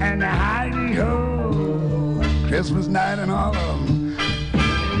kiss and a hidey-ho. Christmas night in Harlem.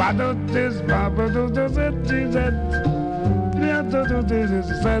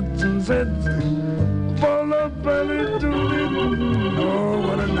 Oh,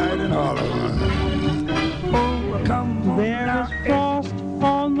 what a night in Harlem. Oh, come on. There is frost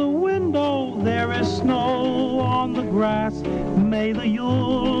on the window, there is snow on the grass. May the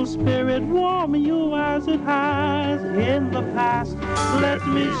Yule spirit warm you as it has in the past. Let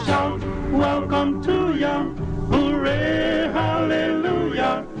me shout, welcome to ya, hooray,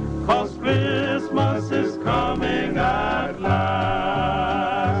 hallelujah, 'cause Christmas is coming at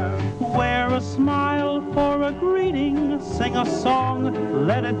last. Wear a smile for a greeting, sing a song,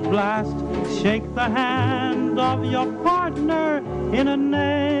 let it blast. Shake the hand of your partner in a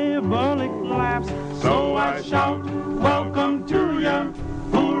neighborly clasp. So I shout, welcome to ya,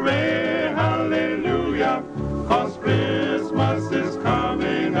 hooray, hallelujah, 'cause Christmas is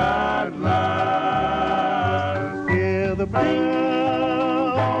coming at last. Hear the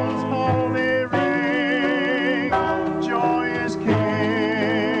bells, holy ring, joy is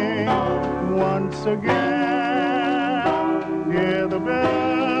king once again. Hear the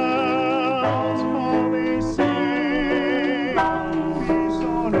bells, holy sing, peace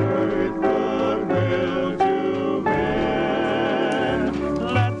on earth, goodwill to men.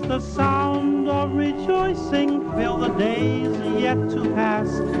 Let the sound of rejoicing fill the days yet to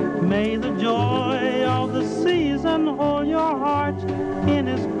pass. May the joy of the season hold your heart in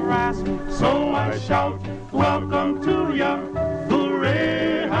his grasp. So I shout, welcome to ya,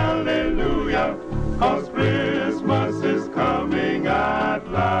 hooray, hallelujah, 'cause Christmas is coming at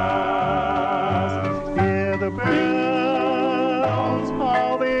last. Hear the bells,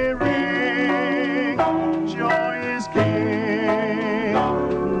 how they ring, joy is king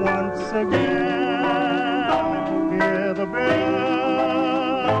once again. Hear the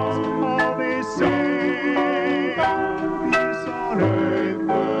bells, how they sing, peace on earth,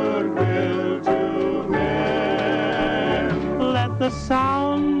 goodwill to men. Let the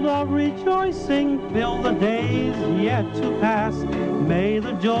sound of rejoicing fill the days yet to pass. May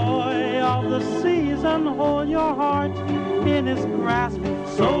the joy of the season hold your heart in his grasp.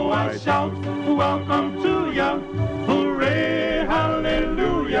 So I shout, welcome to ya, hooray,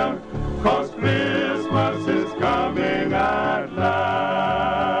 hallelujah, 'cause Christmas is coming at last.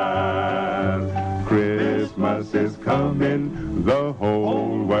 Christmas is coming, the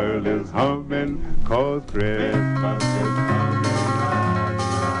whole world is humming, 'cause Christmas is coming.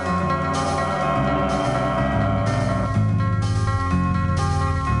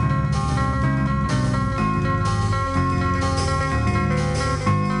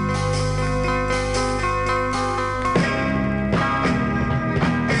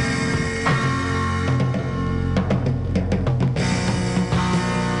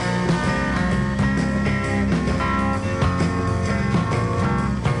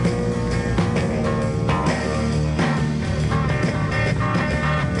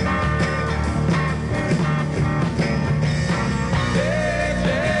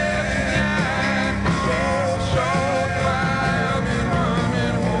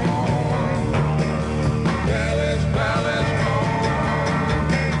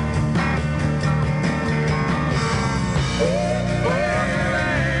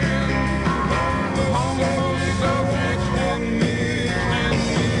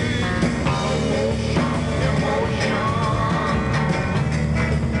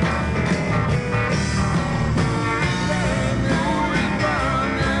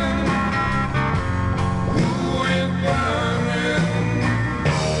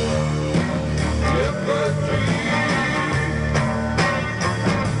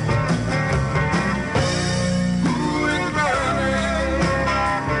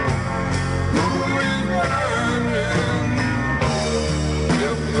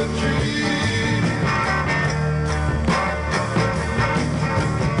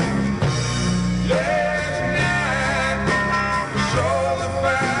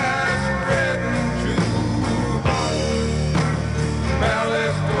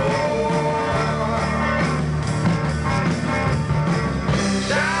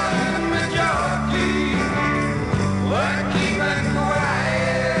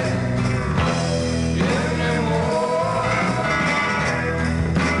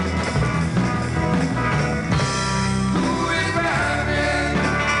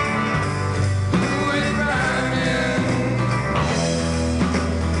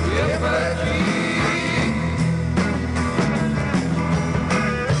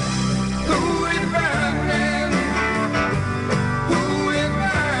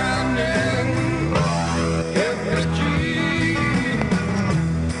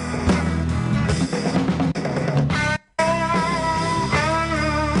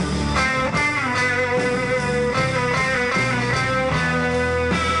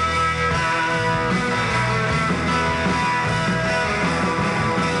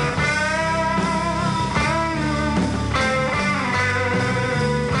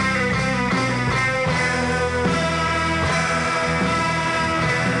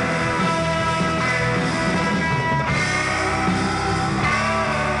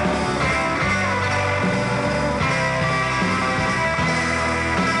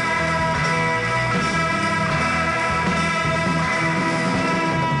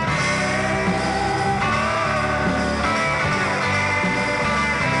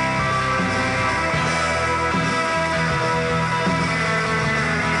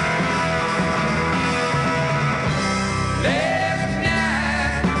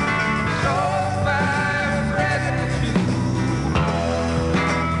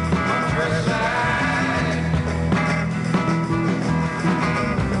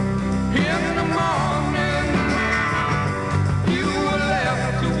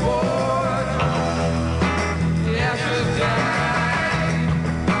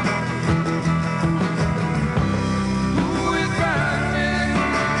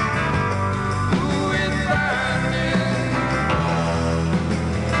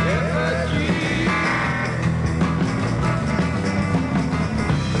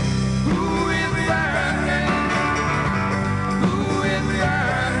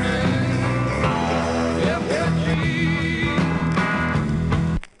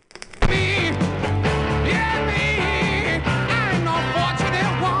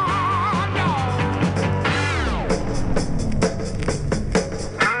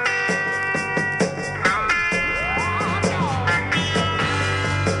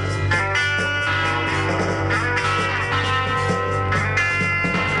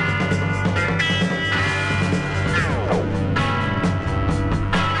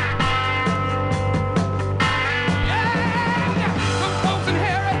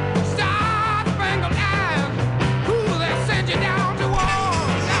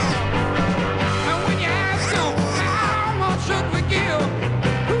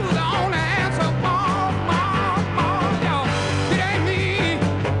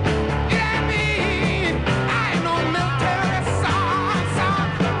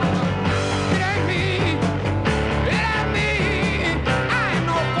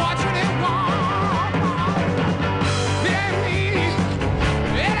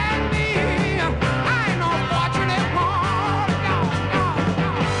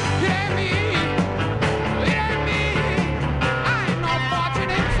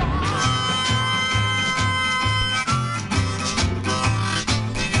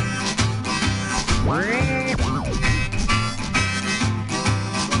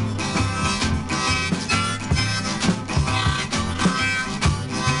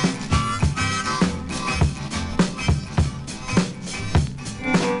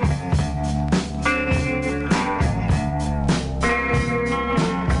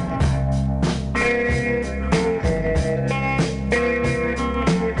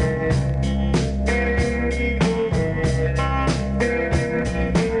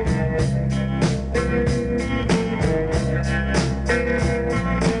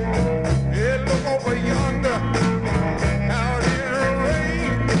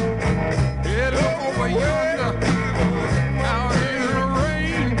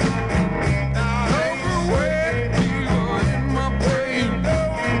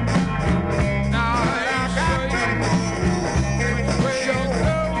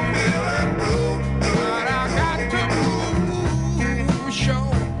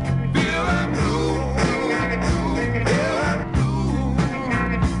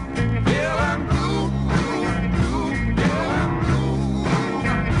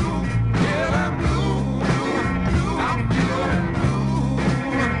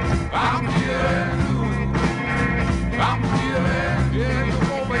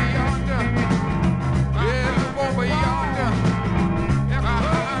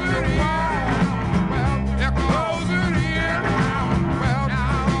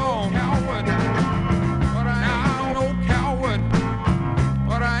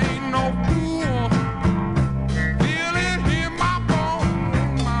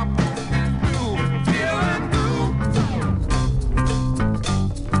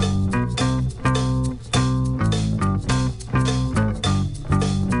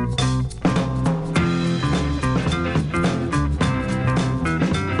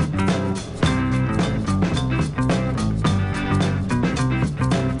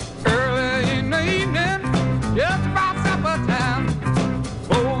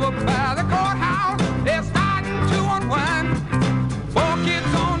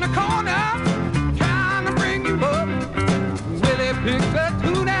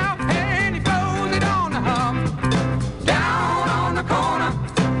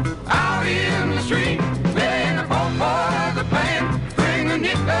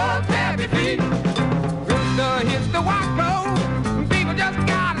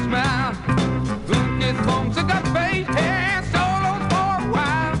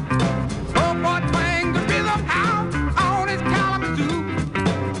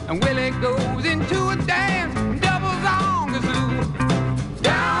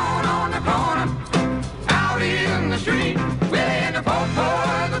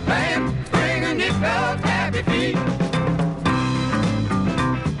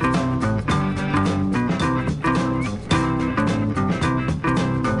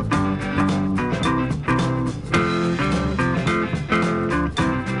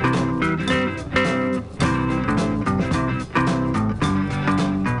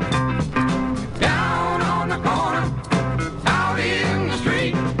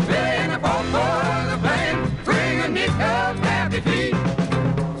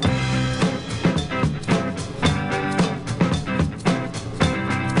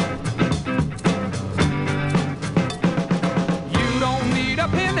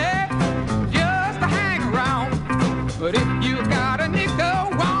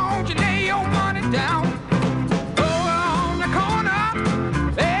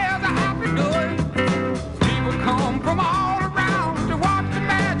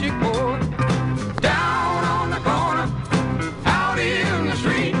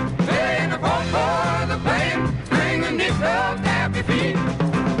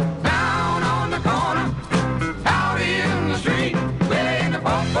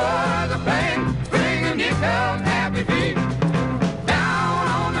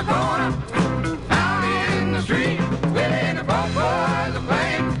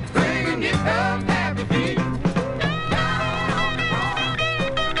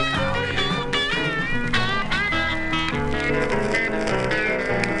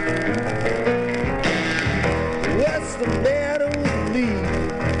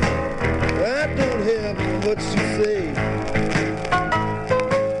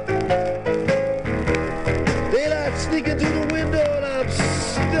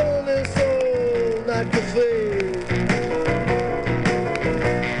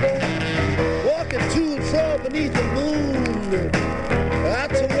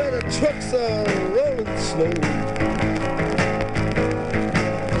 trucks are rolling slow.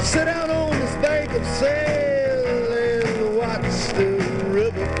 Sit down on this bank of sand and watch the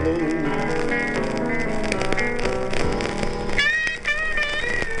river flow.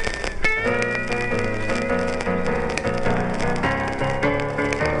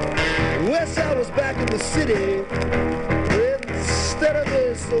 West I was back in the city instead of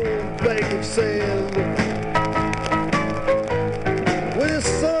this old bank of sand. With the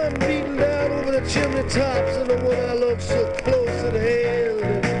sun beating down over the chimney tops and the one I love so close at hand.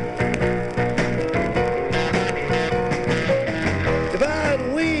 If I had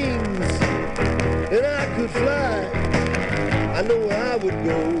wings and I could fly, I know where I would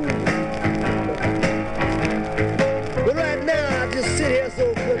go. But right now I just sit here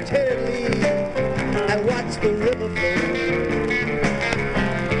so contentedly and watch the river flow.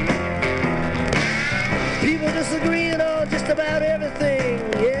 People disagreeing on just about everything,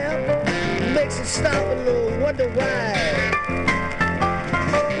 yeah. Makes you stop and wonder why.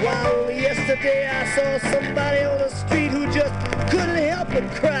 Why only yesterday I saw somebody on the street who just couldn't help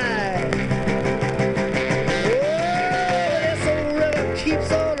but cry. Oh, this old river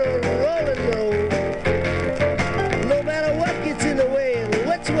keeps on rolling low. No matter what gets in the way and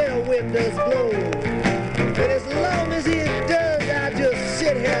which way the wind does blow. And as long as it does, I just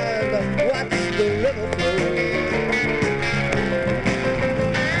sit here and watch the river flow.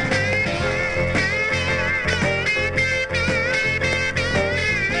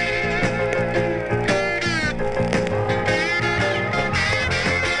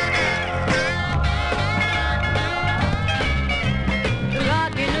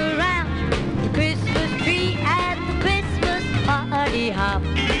 Rocking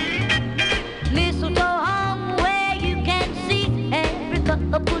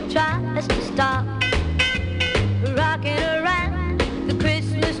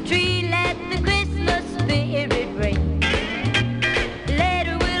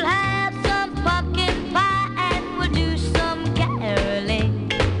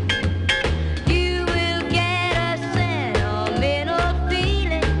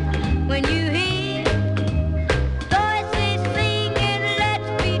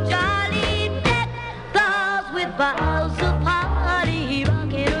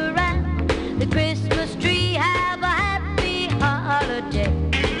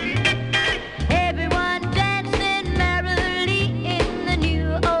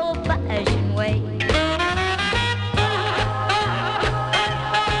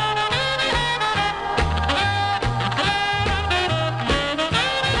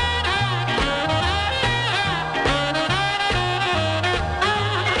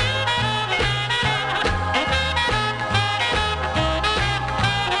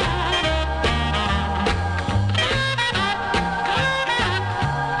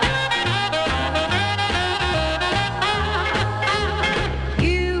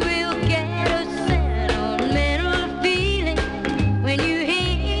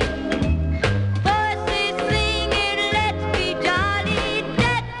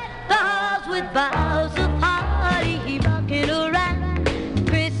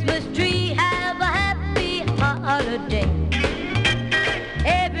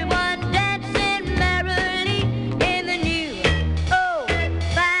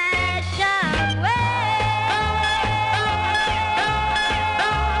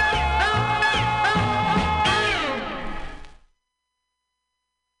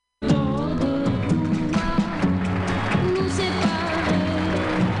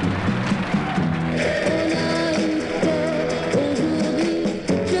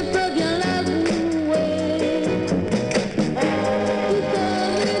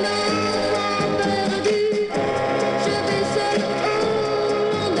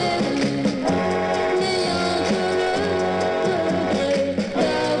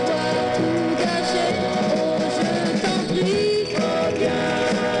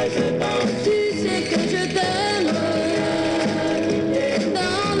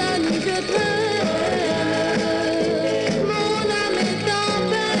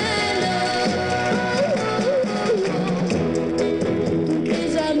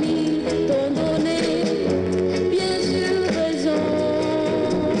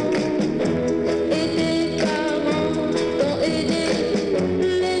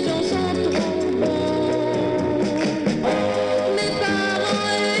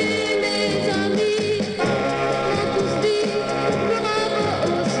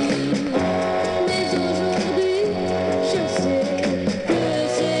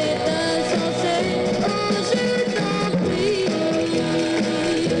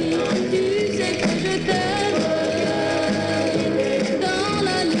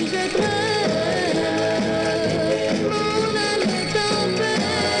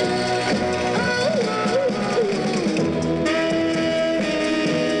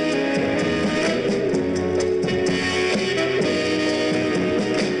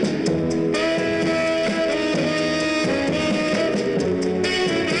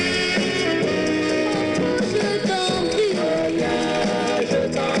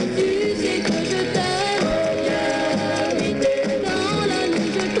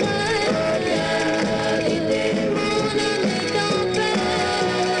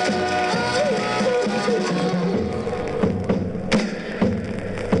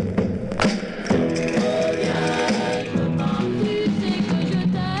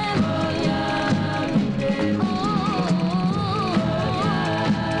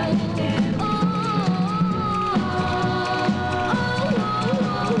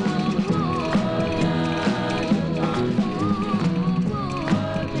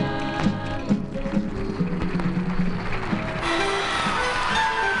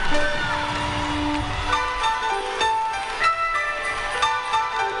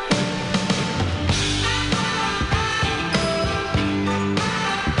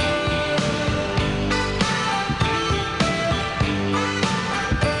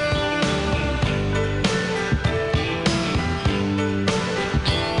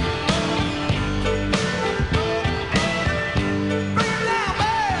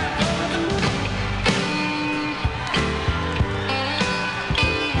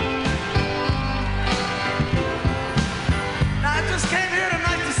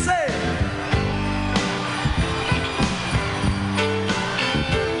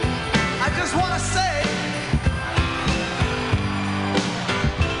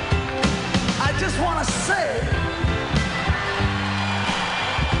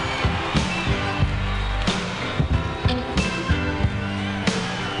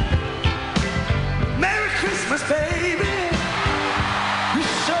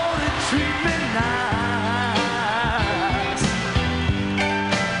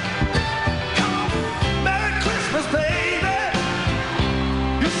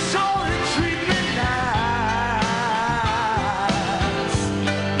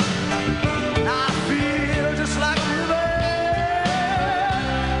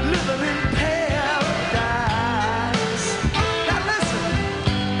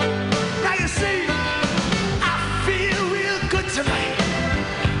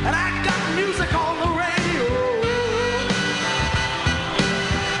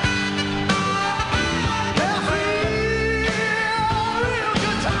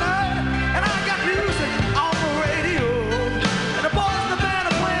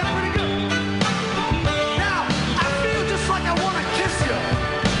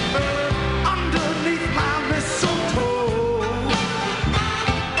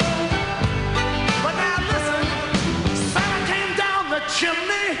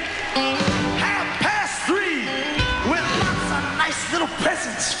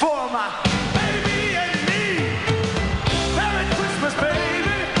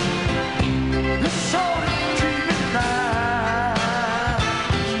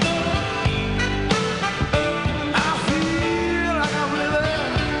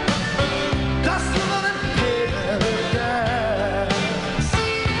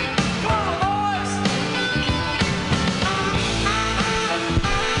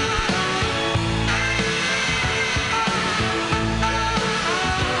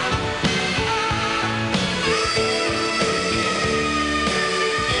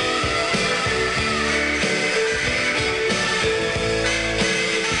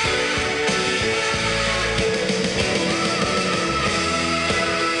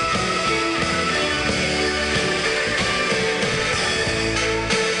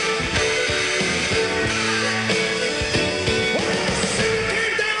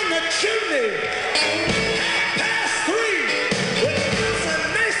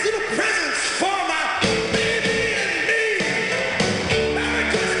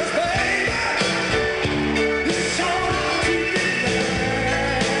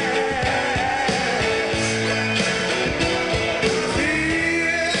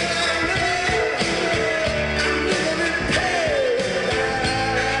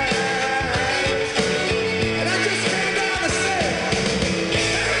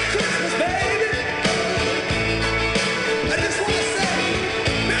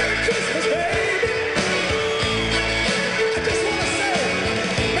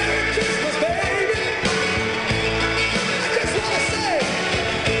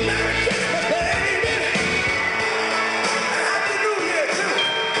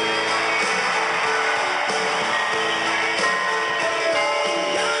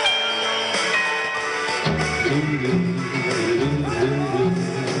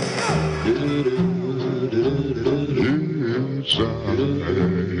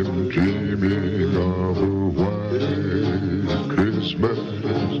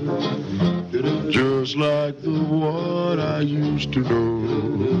just like the one I used to know,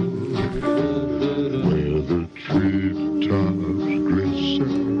 where the treetops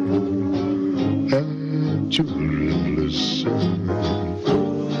glisten and children listen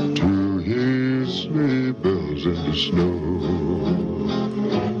to his sleigh bells in the snow.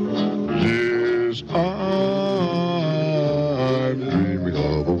 Yes, I'm dreaming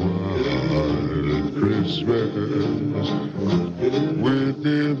of a white Christmas with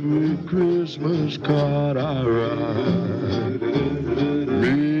every Christmas card I write.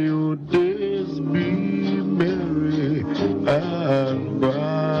 May your days be merry and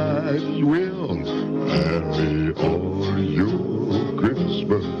bright, will, and may all your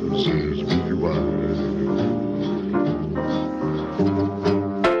Christmases be white.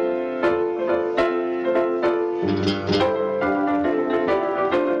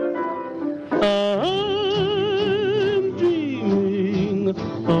 I'm dreaming of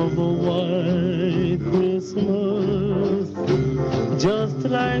a white Christmas, just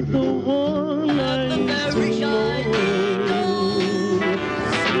like the one I used to know.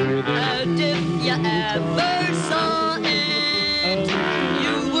 And if you ever saw it,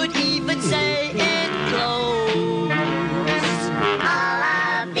 you would even say it glows. All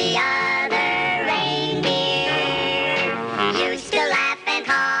of the other reindeer used to laugh and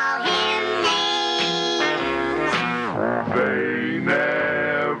call him names. They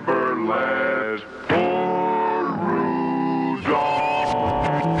never let poor Rudolph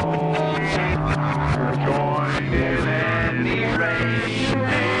join in any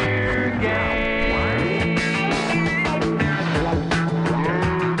reindeer game.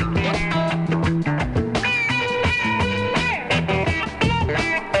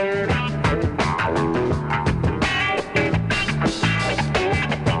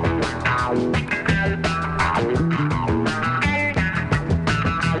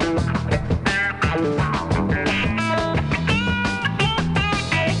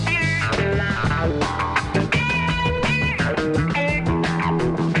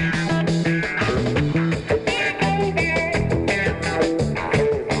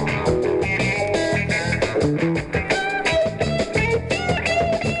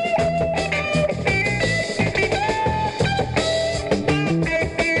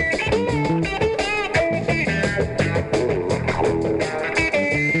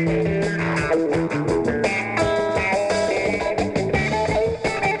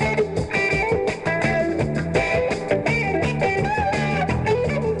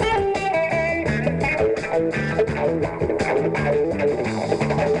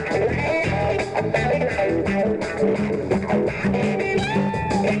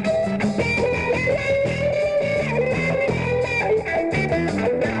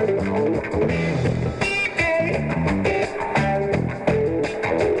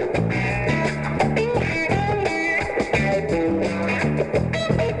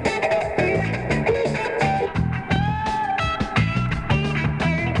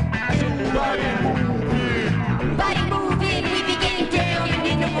 Body moving, we be getting down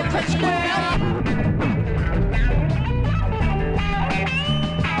in the country world.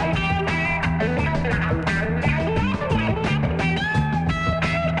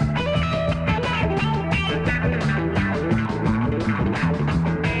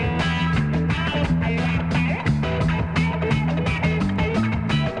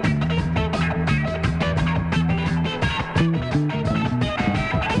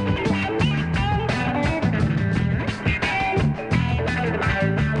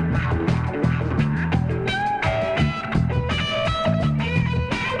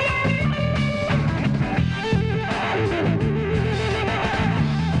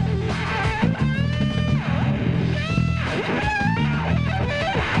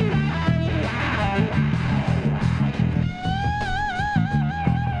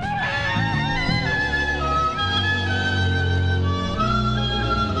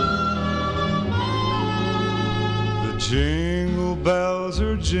 Jingle bells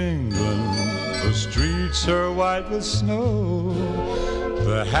are jingling, the streets are white with snow.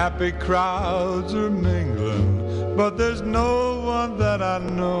 The happy crowds are mingling, but there's no one that I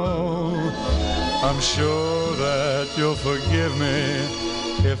know. I'm sure that you'll forgive me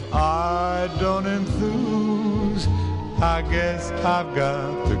if I don't enthuse. I guess I've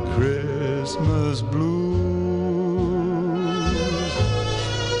got the Christmas blues.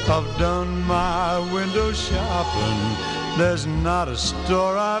 I've done my window shopping, there's not a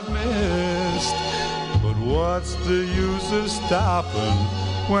store I've missed. But what's the use of stopping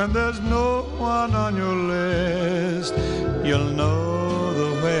when there's no one on your list? You'll know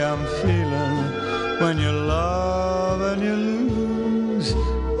the way I'm feeling when you love and you lose.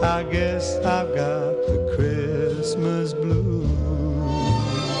 I guess I've got the Christmas blues.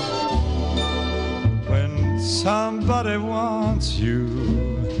 When somebody wants you,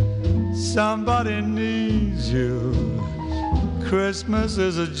 somebody needs you, Christmas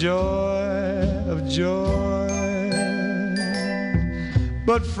is a joy of joy.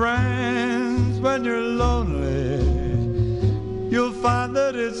 But friends, when you're lonely, you'll find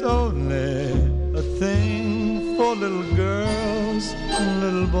that it's only a thing for little girls and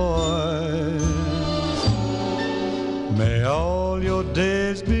little boys. May all your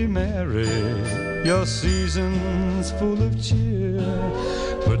days be merry, your seasons full of cheer.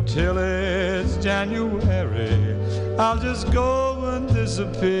 But till it's January, I'll just go and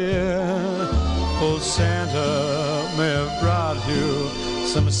disappear. Old Santa may have brought you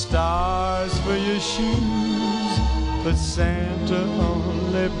some stars for your shoes, but Santa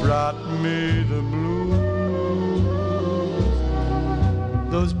only brought me the blues.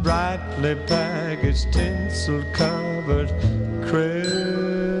 Those brightly packaged, tinsel-covered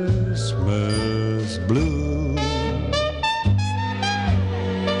Christmas blues.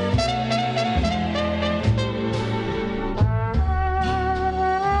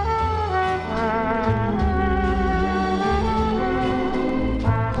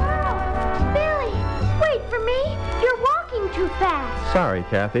 Sorry,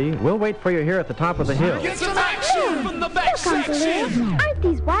 Kathy. We'll wait for you here at the top of the hill. Get some action from the back section. Aren't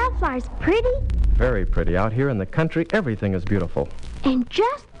these wildflowers pretty? Very pretty. Out here in the country, everything is beautiful. And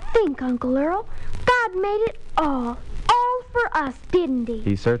just think, Uncle Earl, God made it all for us, didn't he?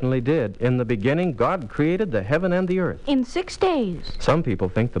 He certainly did. In the beginning, God created the heaven and the earth. In 6 days. Some people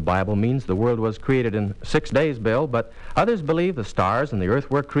think the Bible means the world was created in 6 days, Bill, but others believe the stars and the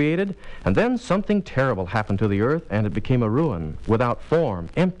earth were created, and then something terrible happened to the earth, and it became a ruin, without form,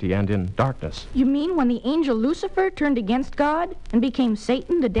 empty, and in darkness. You mean when the angel Lucifer turned against God and became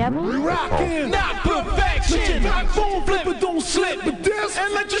Satan, the devil? Rockin', not perfection. Rock, phone, flip, but don't slip with this.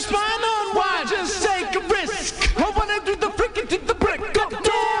 And let your spine unwind. Just take a risk. I wanna do the freaking to the brick of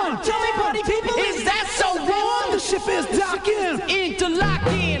dawn. Tell me, party people, is that so wrong? The ship is docking,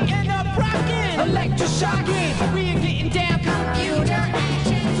 interlocking, and up rocking, electroshocking. We're getting down, computer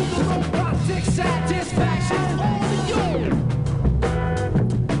action to the robotic satisfaction. All to you.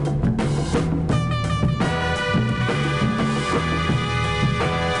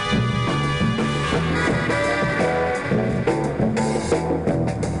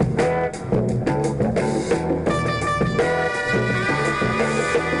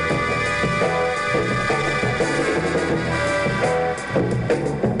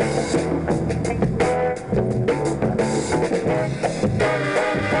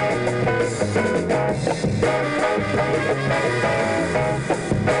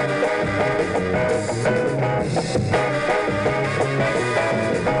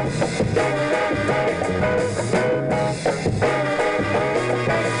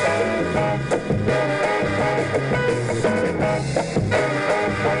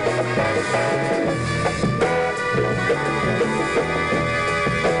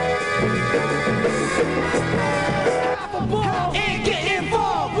 And get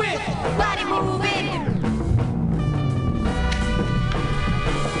involved with body moving.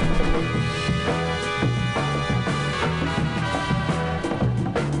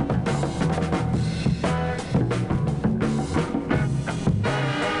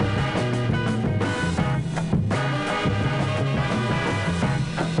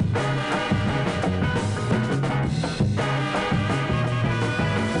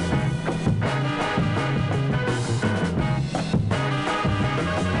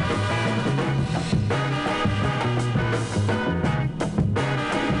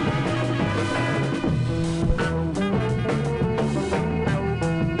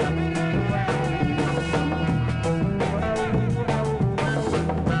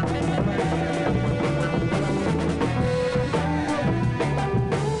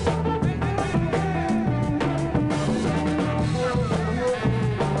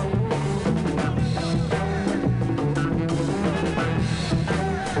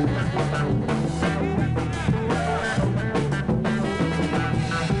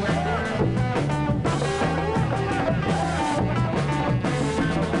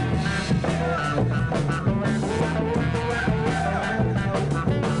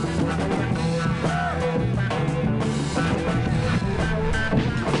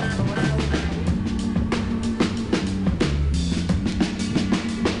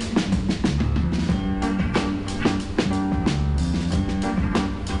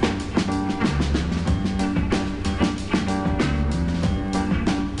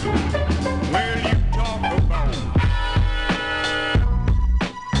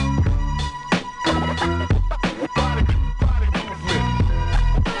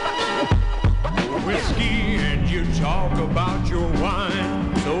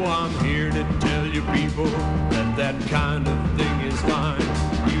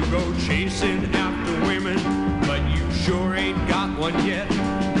 go chasing after women, but you sure ain't got one yet.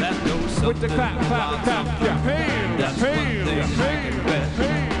 That knows something. With the clap, yeah. That's one thing I can bet.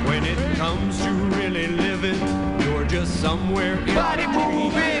 When it comes to really living, you're just somewhere in Body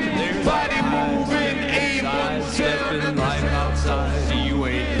moving, A1 stepping life outside you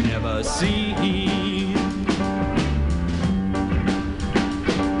ain't never seen.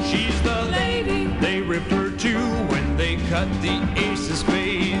 She's the lady they refer to when they cut the ace of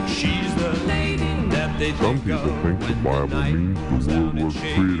spades. She's the lady that they Some think people of think the when Bible night means the world was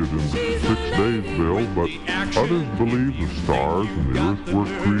created in 6 days, Bill, but others believe the stars and the earth were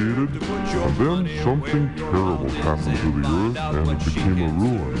created, and then something terrible happened to the earth, and it became a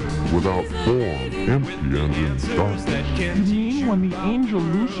ruin, without form, empty, and in darkness. You mean when the angel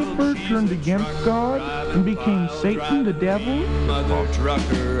Lucifer turned against God and became Satan, the devil? Mother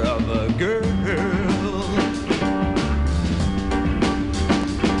trucker of a girl.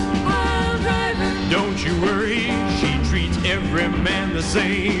 Don't you worry, she treats every man the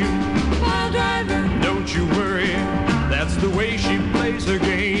same. I'll drive her. Don't you worry, that's the way she plays her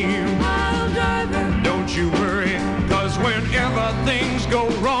game. I'll drive her. Don't you worry, cause whenever things go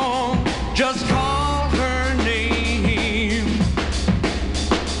wrong, just call her name.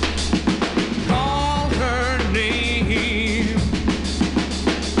 Call her name.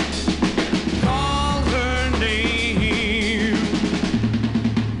 Call her name.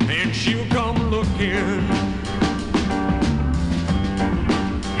 And she'll come looking.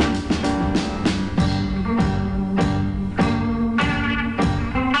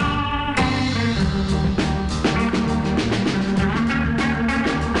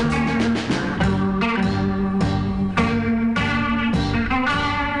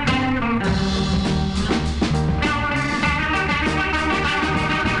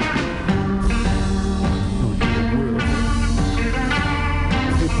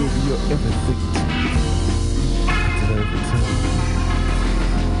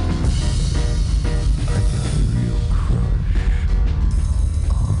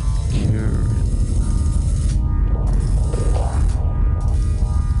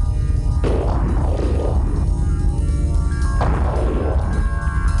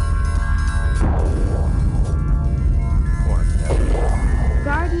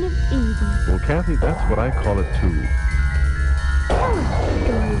 Garden of Eden. Well, Kathy, that's what I call it too. Tell us the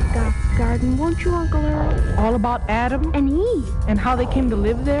story of God's garden, won't you, Uncle Earl? All about Adam and Eve. And how they came to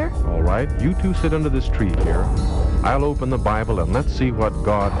live there? All right, you two sit under this tree here. I'll open the Bible and let's see what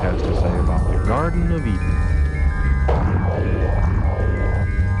God has to say about the Garden of Eden.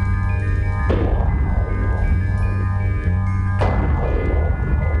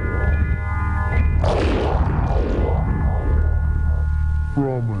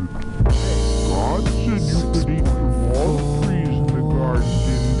 From it. God said you could eat from all the trees in the garden,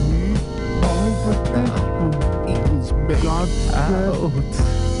 didn't he? Oh, but this one equals make God said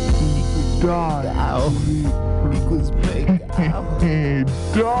die. Equals make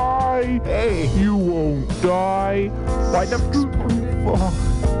die. Hey, you won't die. Why the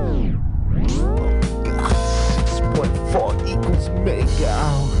 6.4 equals make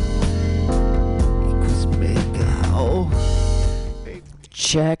out. Equals make out.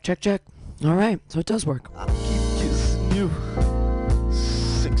 Check. All right, so it does work. I'll keep kissing you.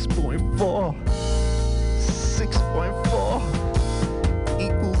 6.4. 6.4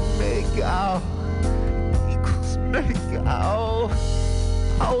 equals make out. Equals make out.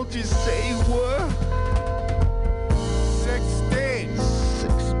 How old you say you were? 16.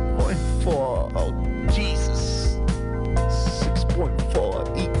 6.4. Oh, Jesus.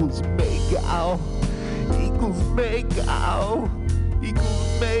 6.4 equals make out. Equals make out.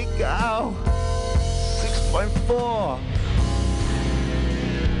 Equals make out. 6.4.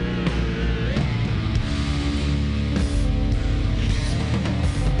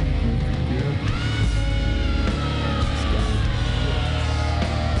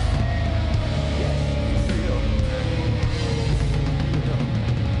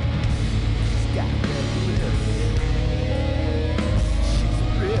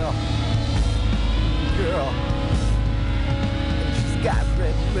 Got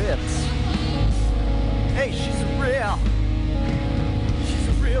red lips. Hey, she's real.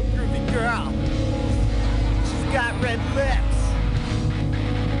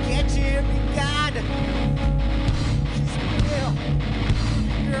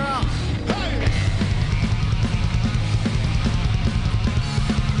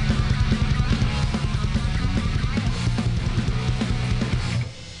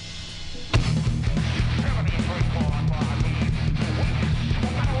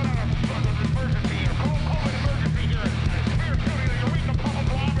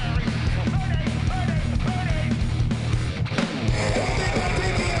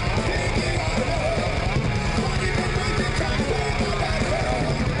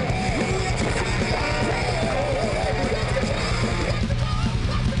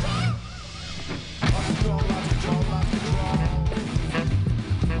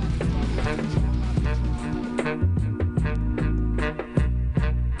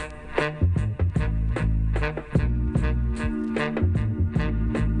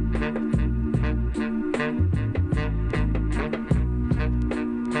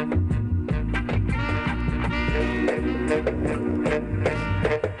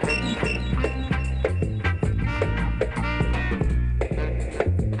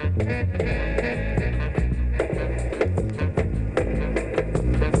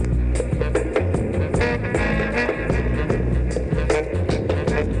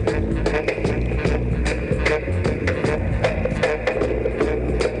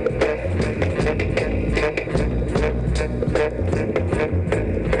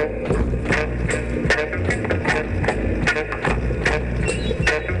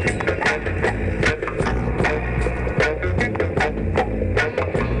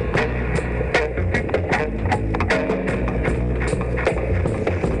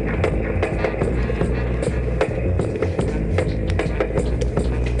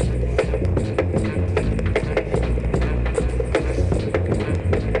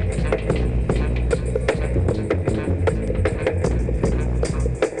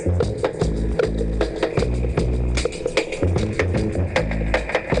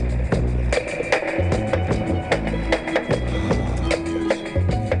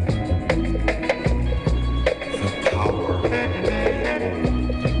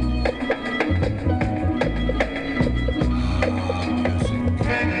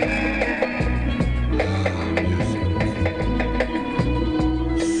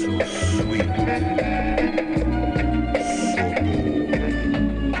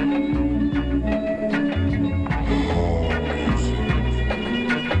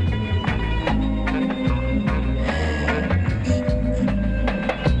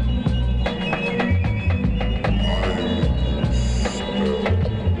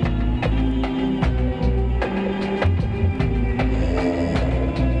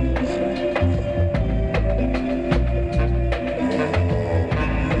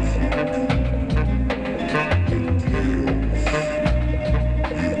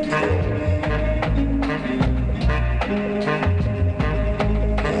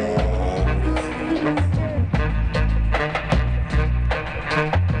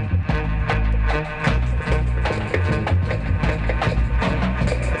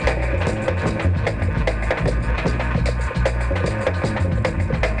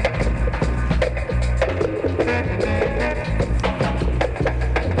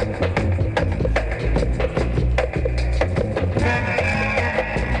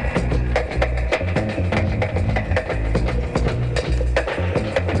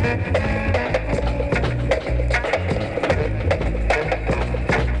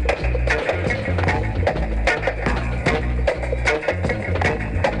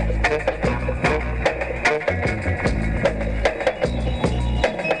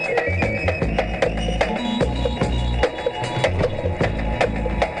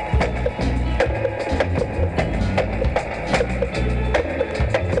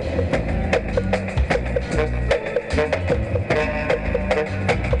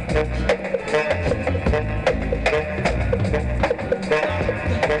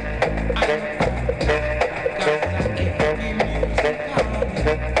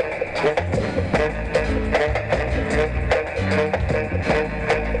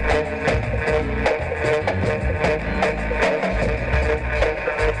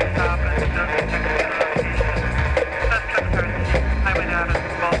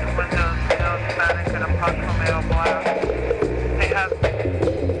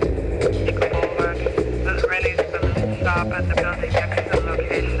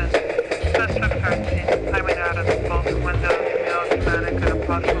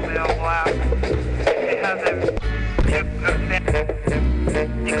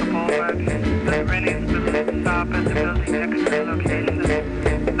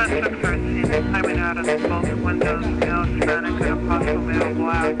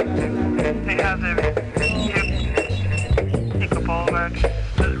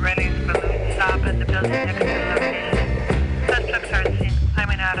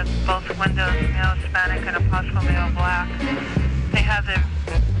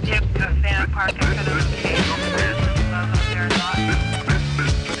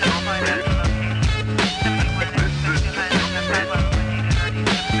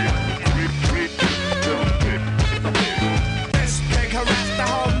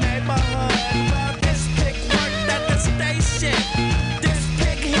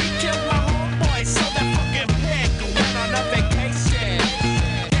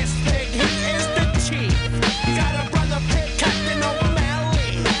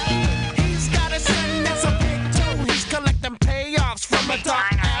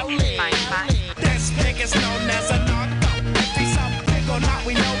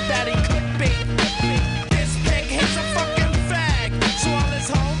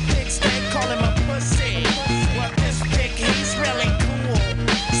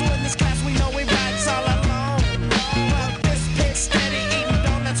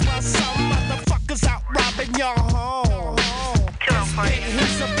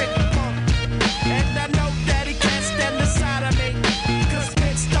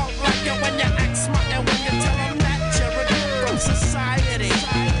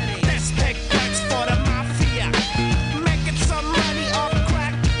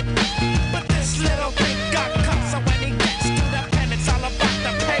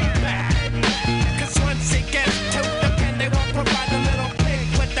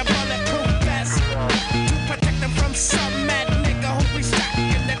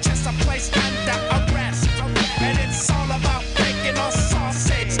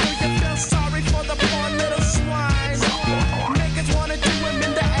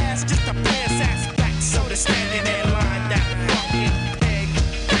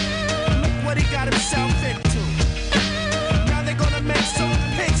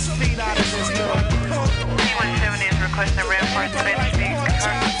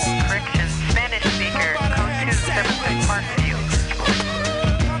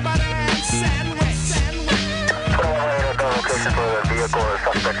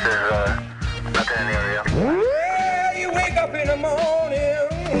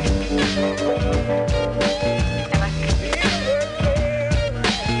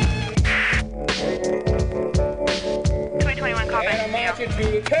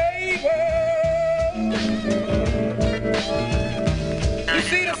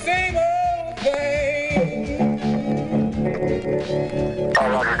 same old thing.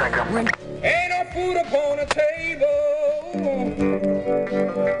 Ain't no food upon the table.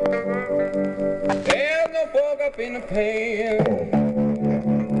 There's no fork up in the pan.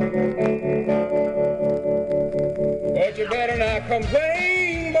 But you better not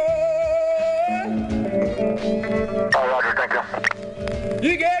complain, boy.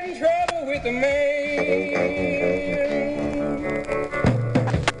 You get in trouble with the man.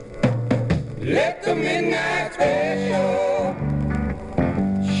 Let the midnight special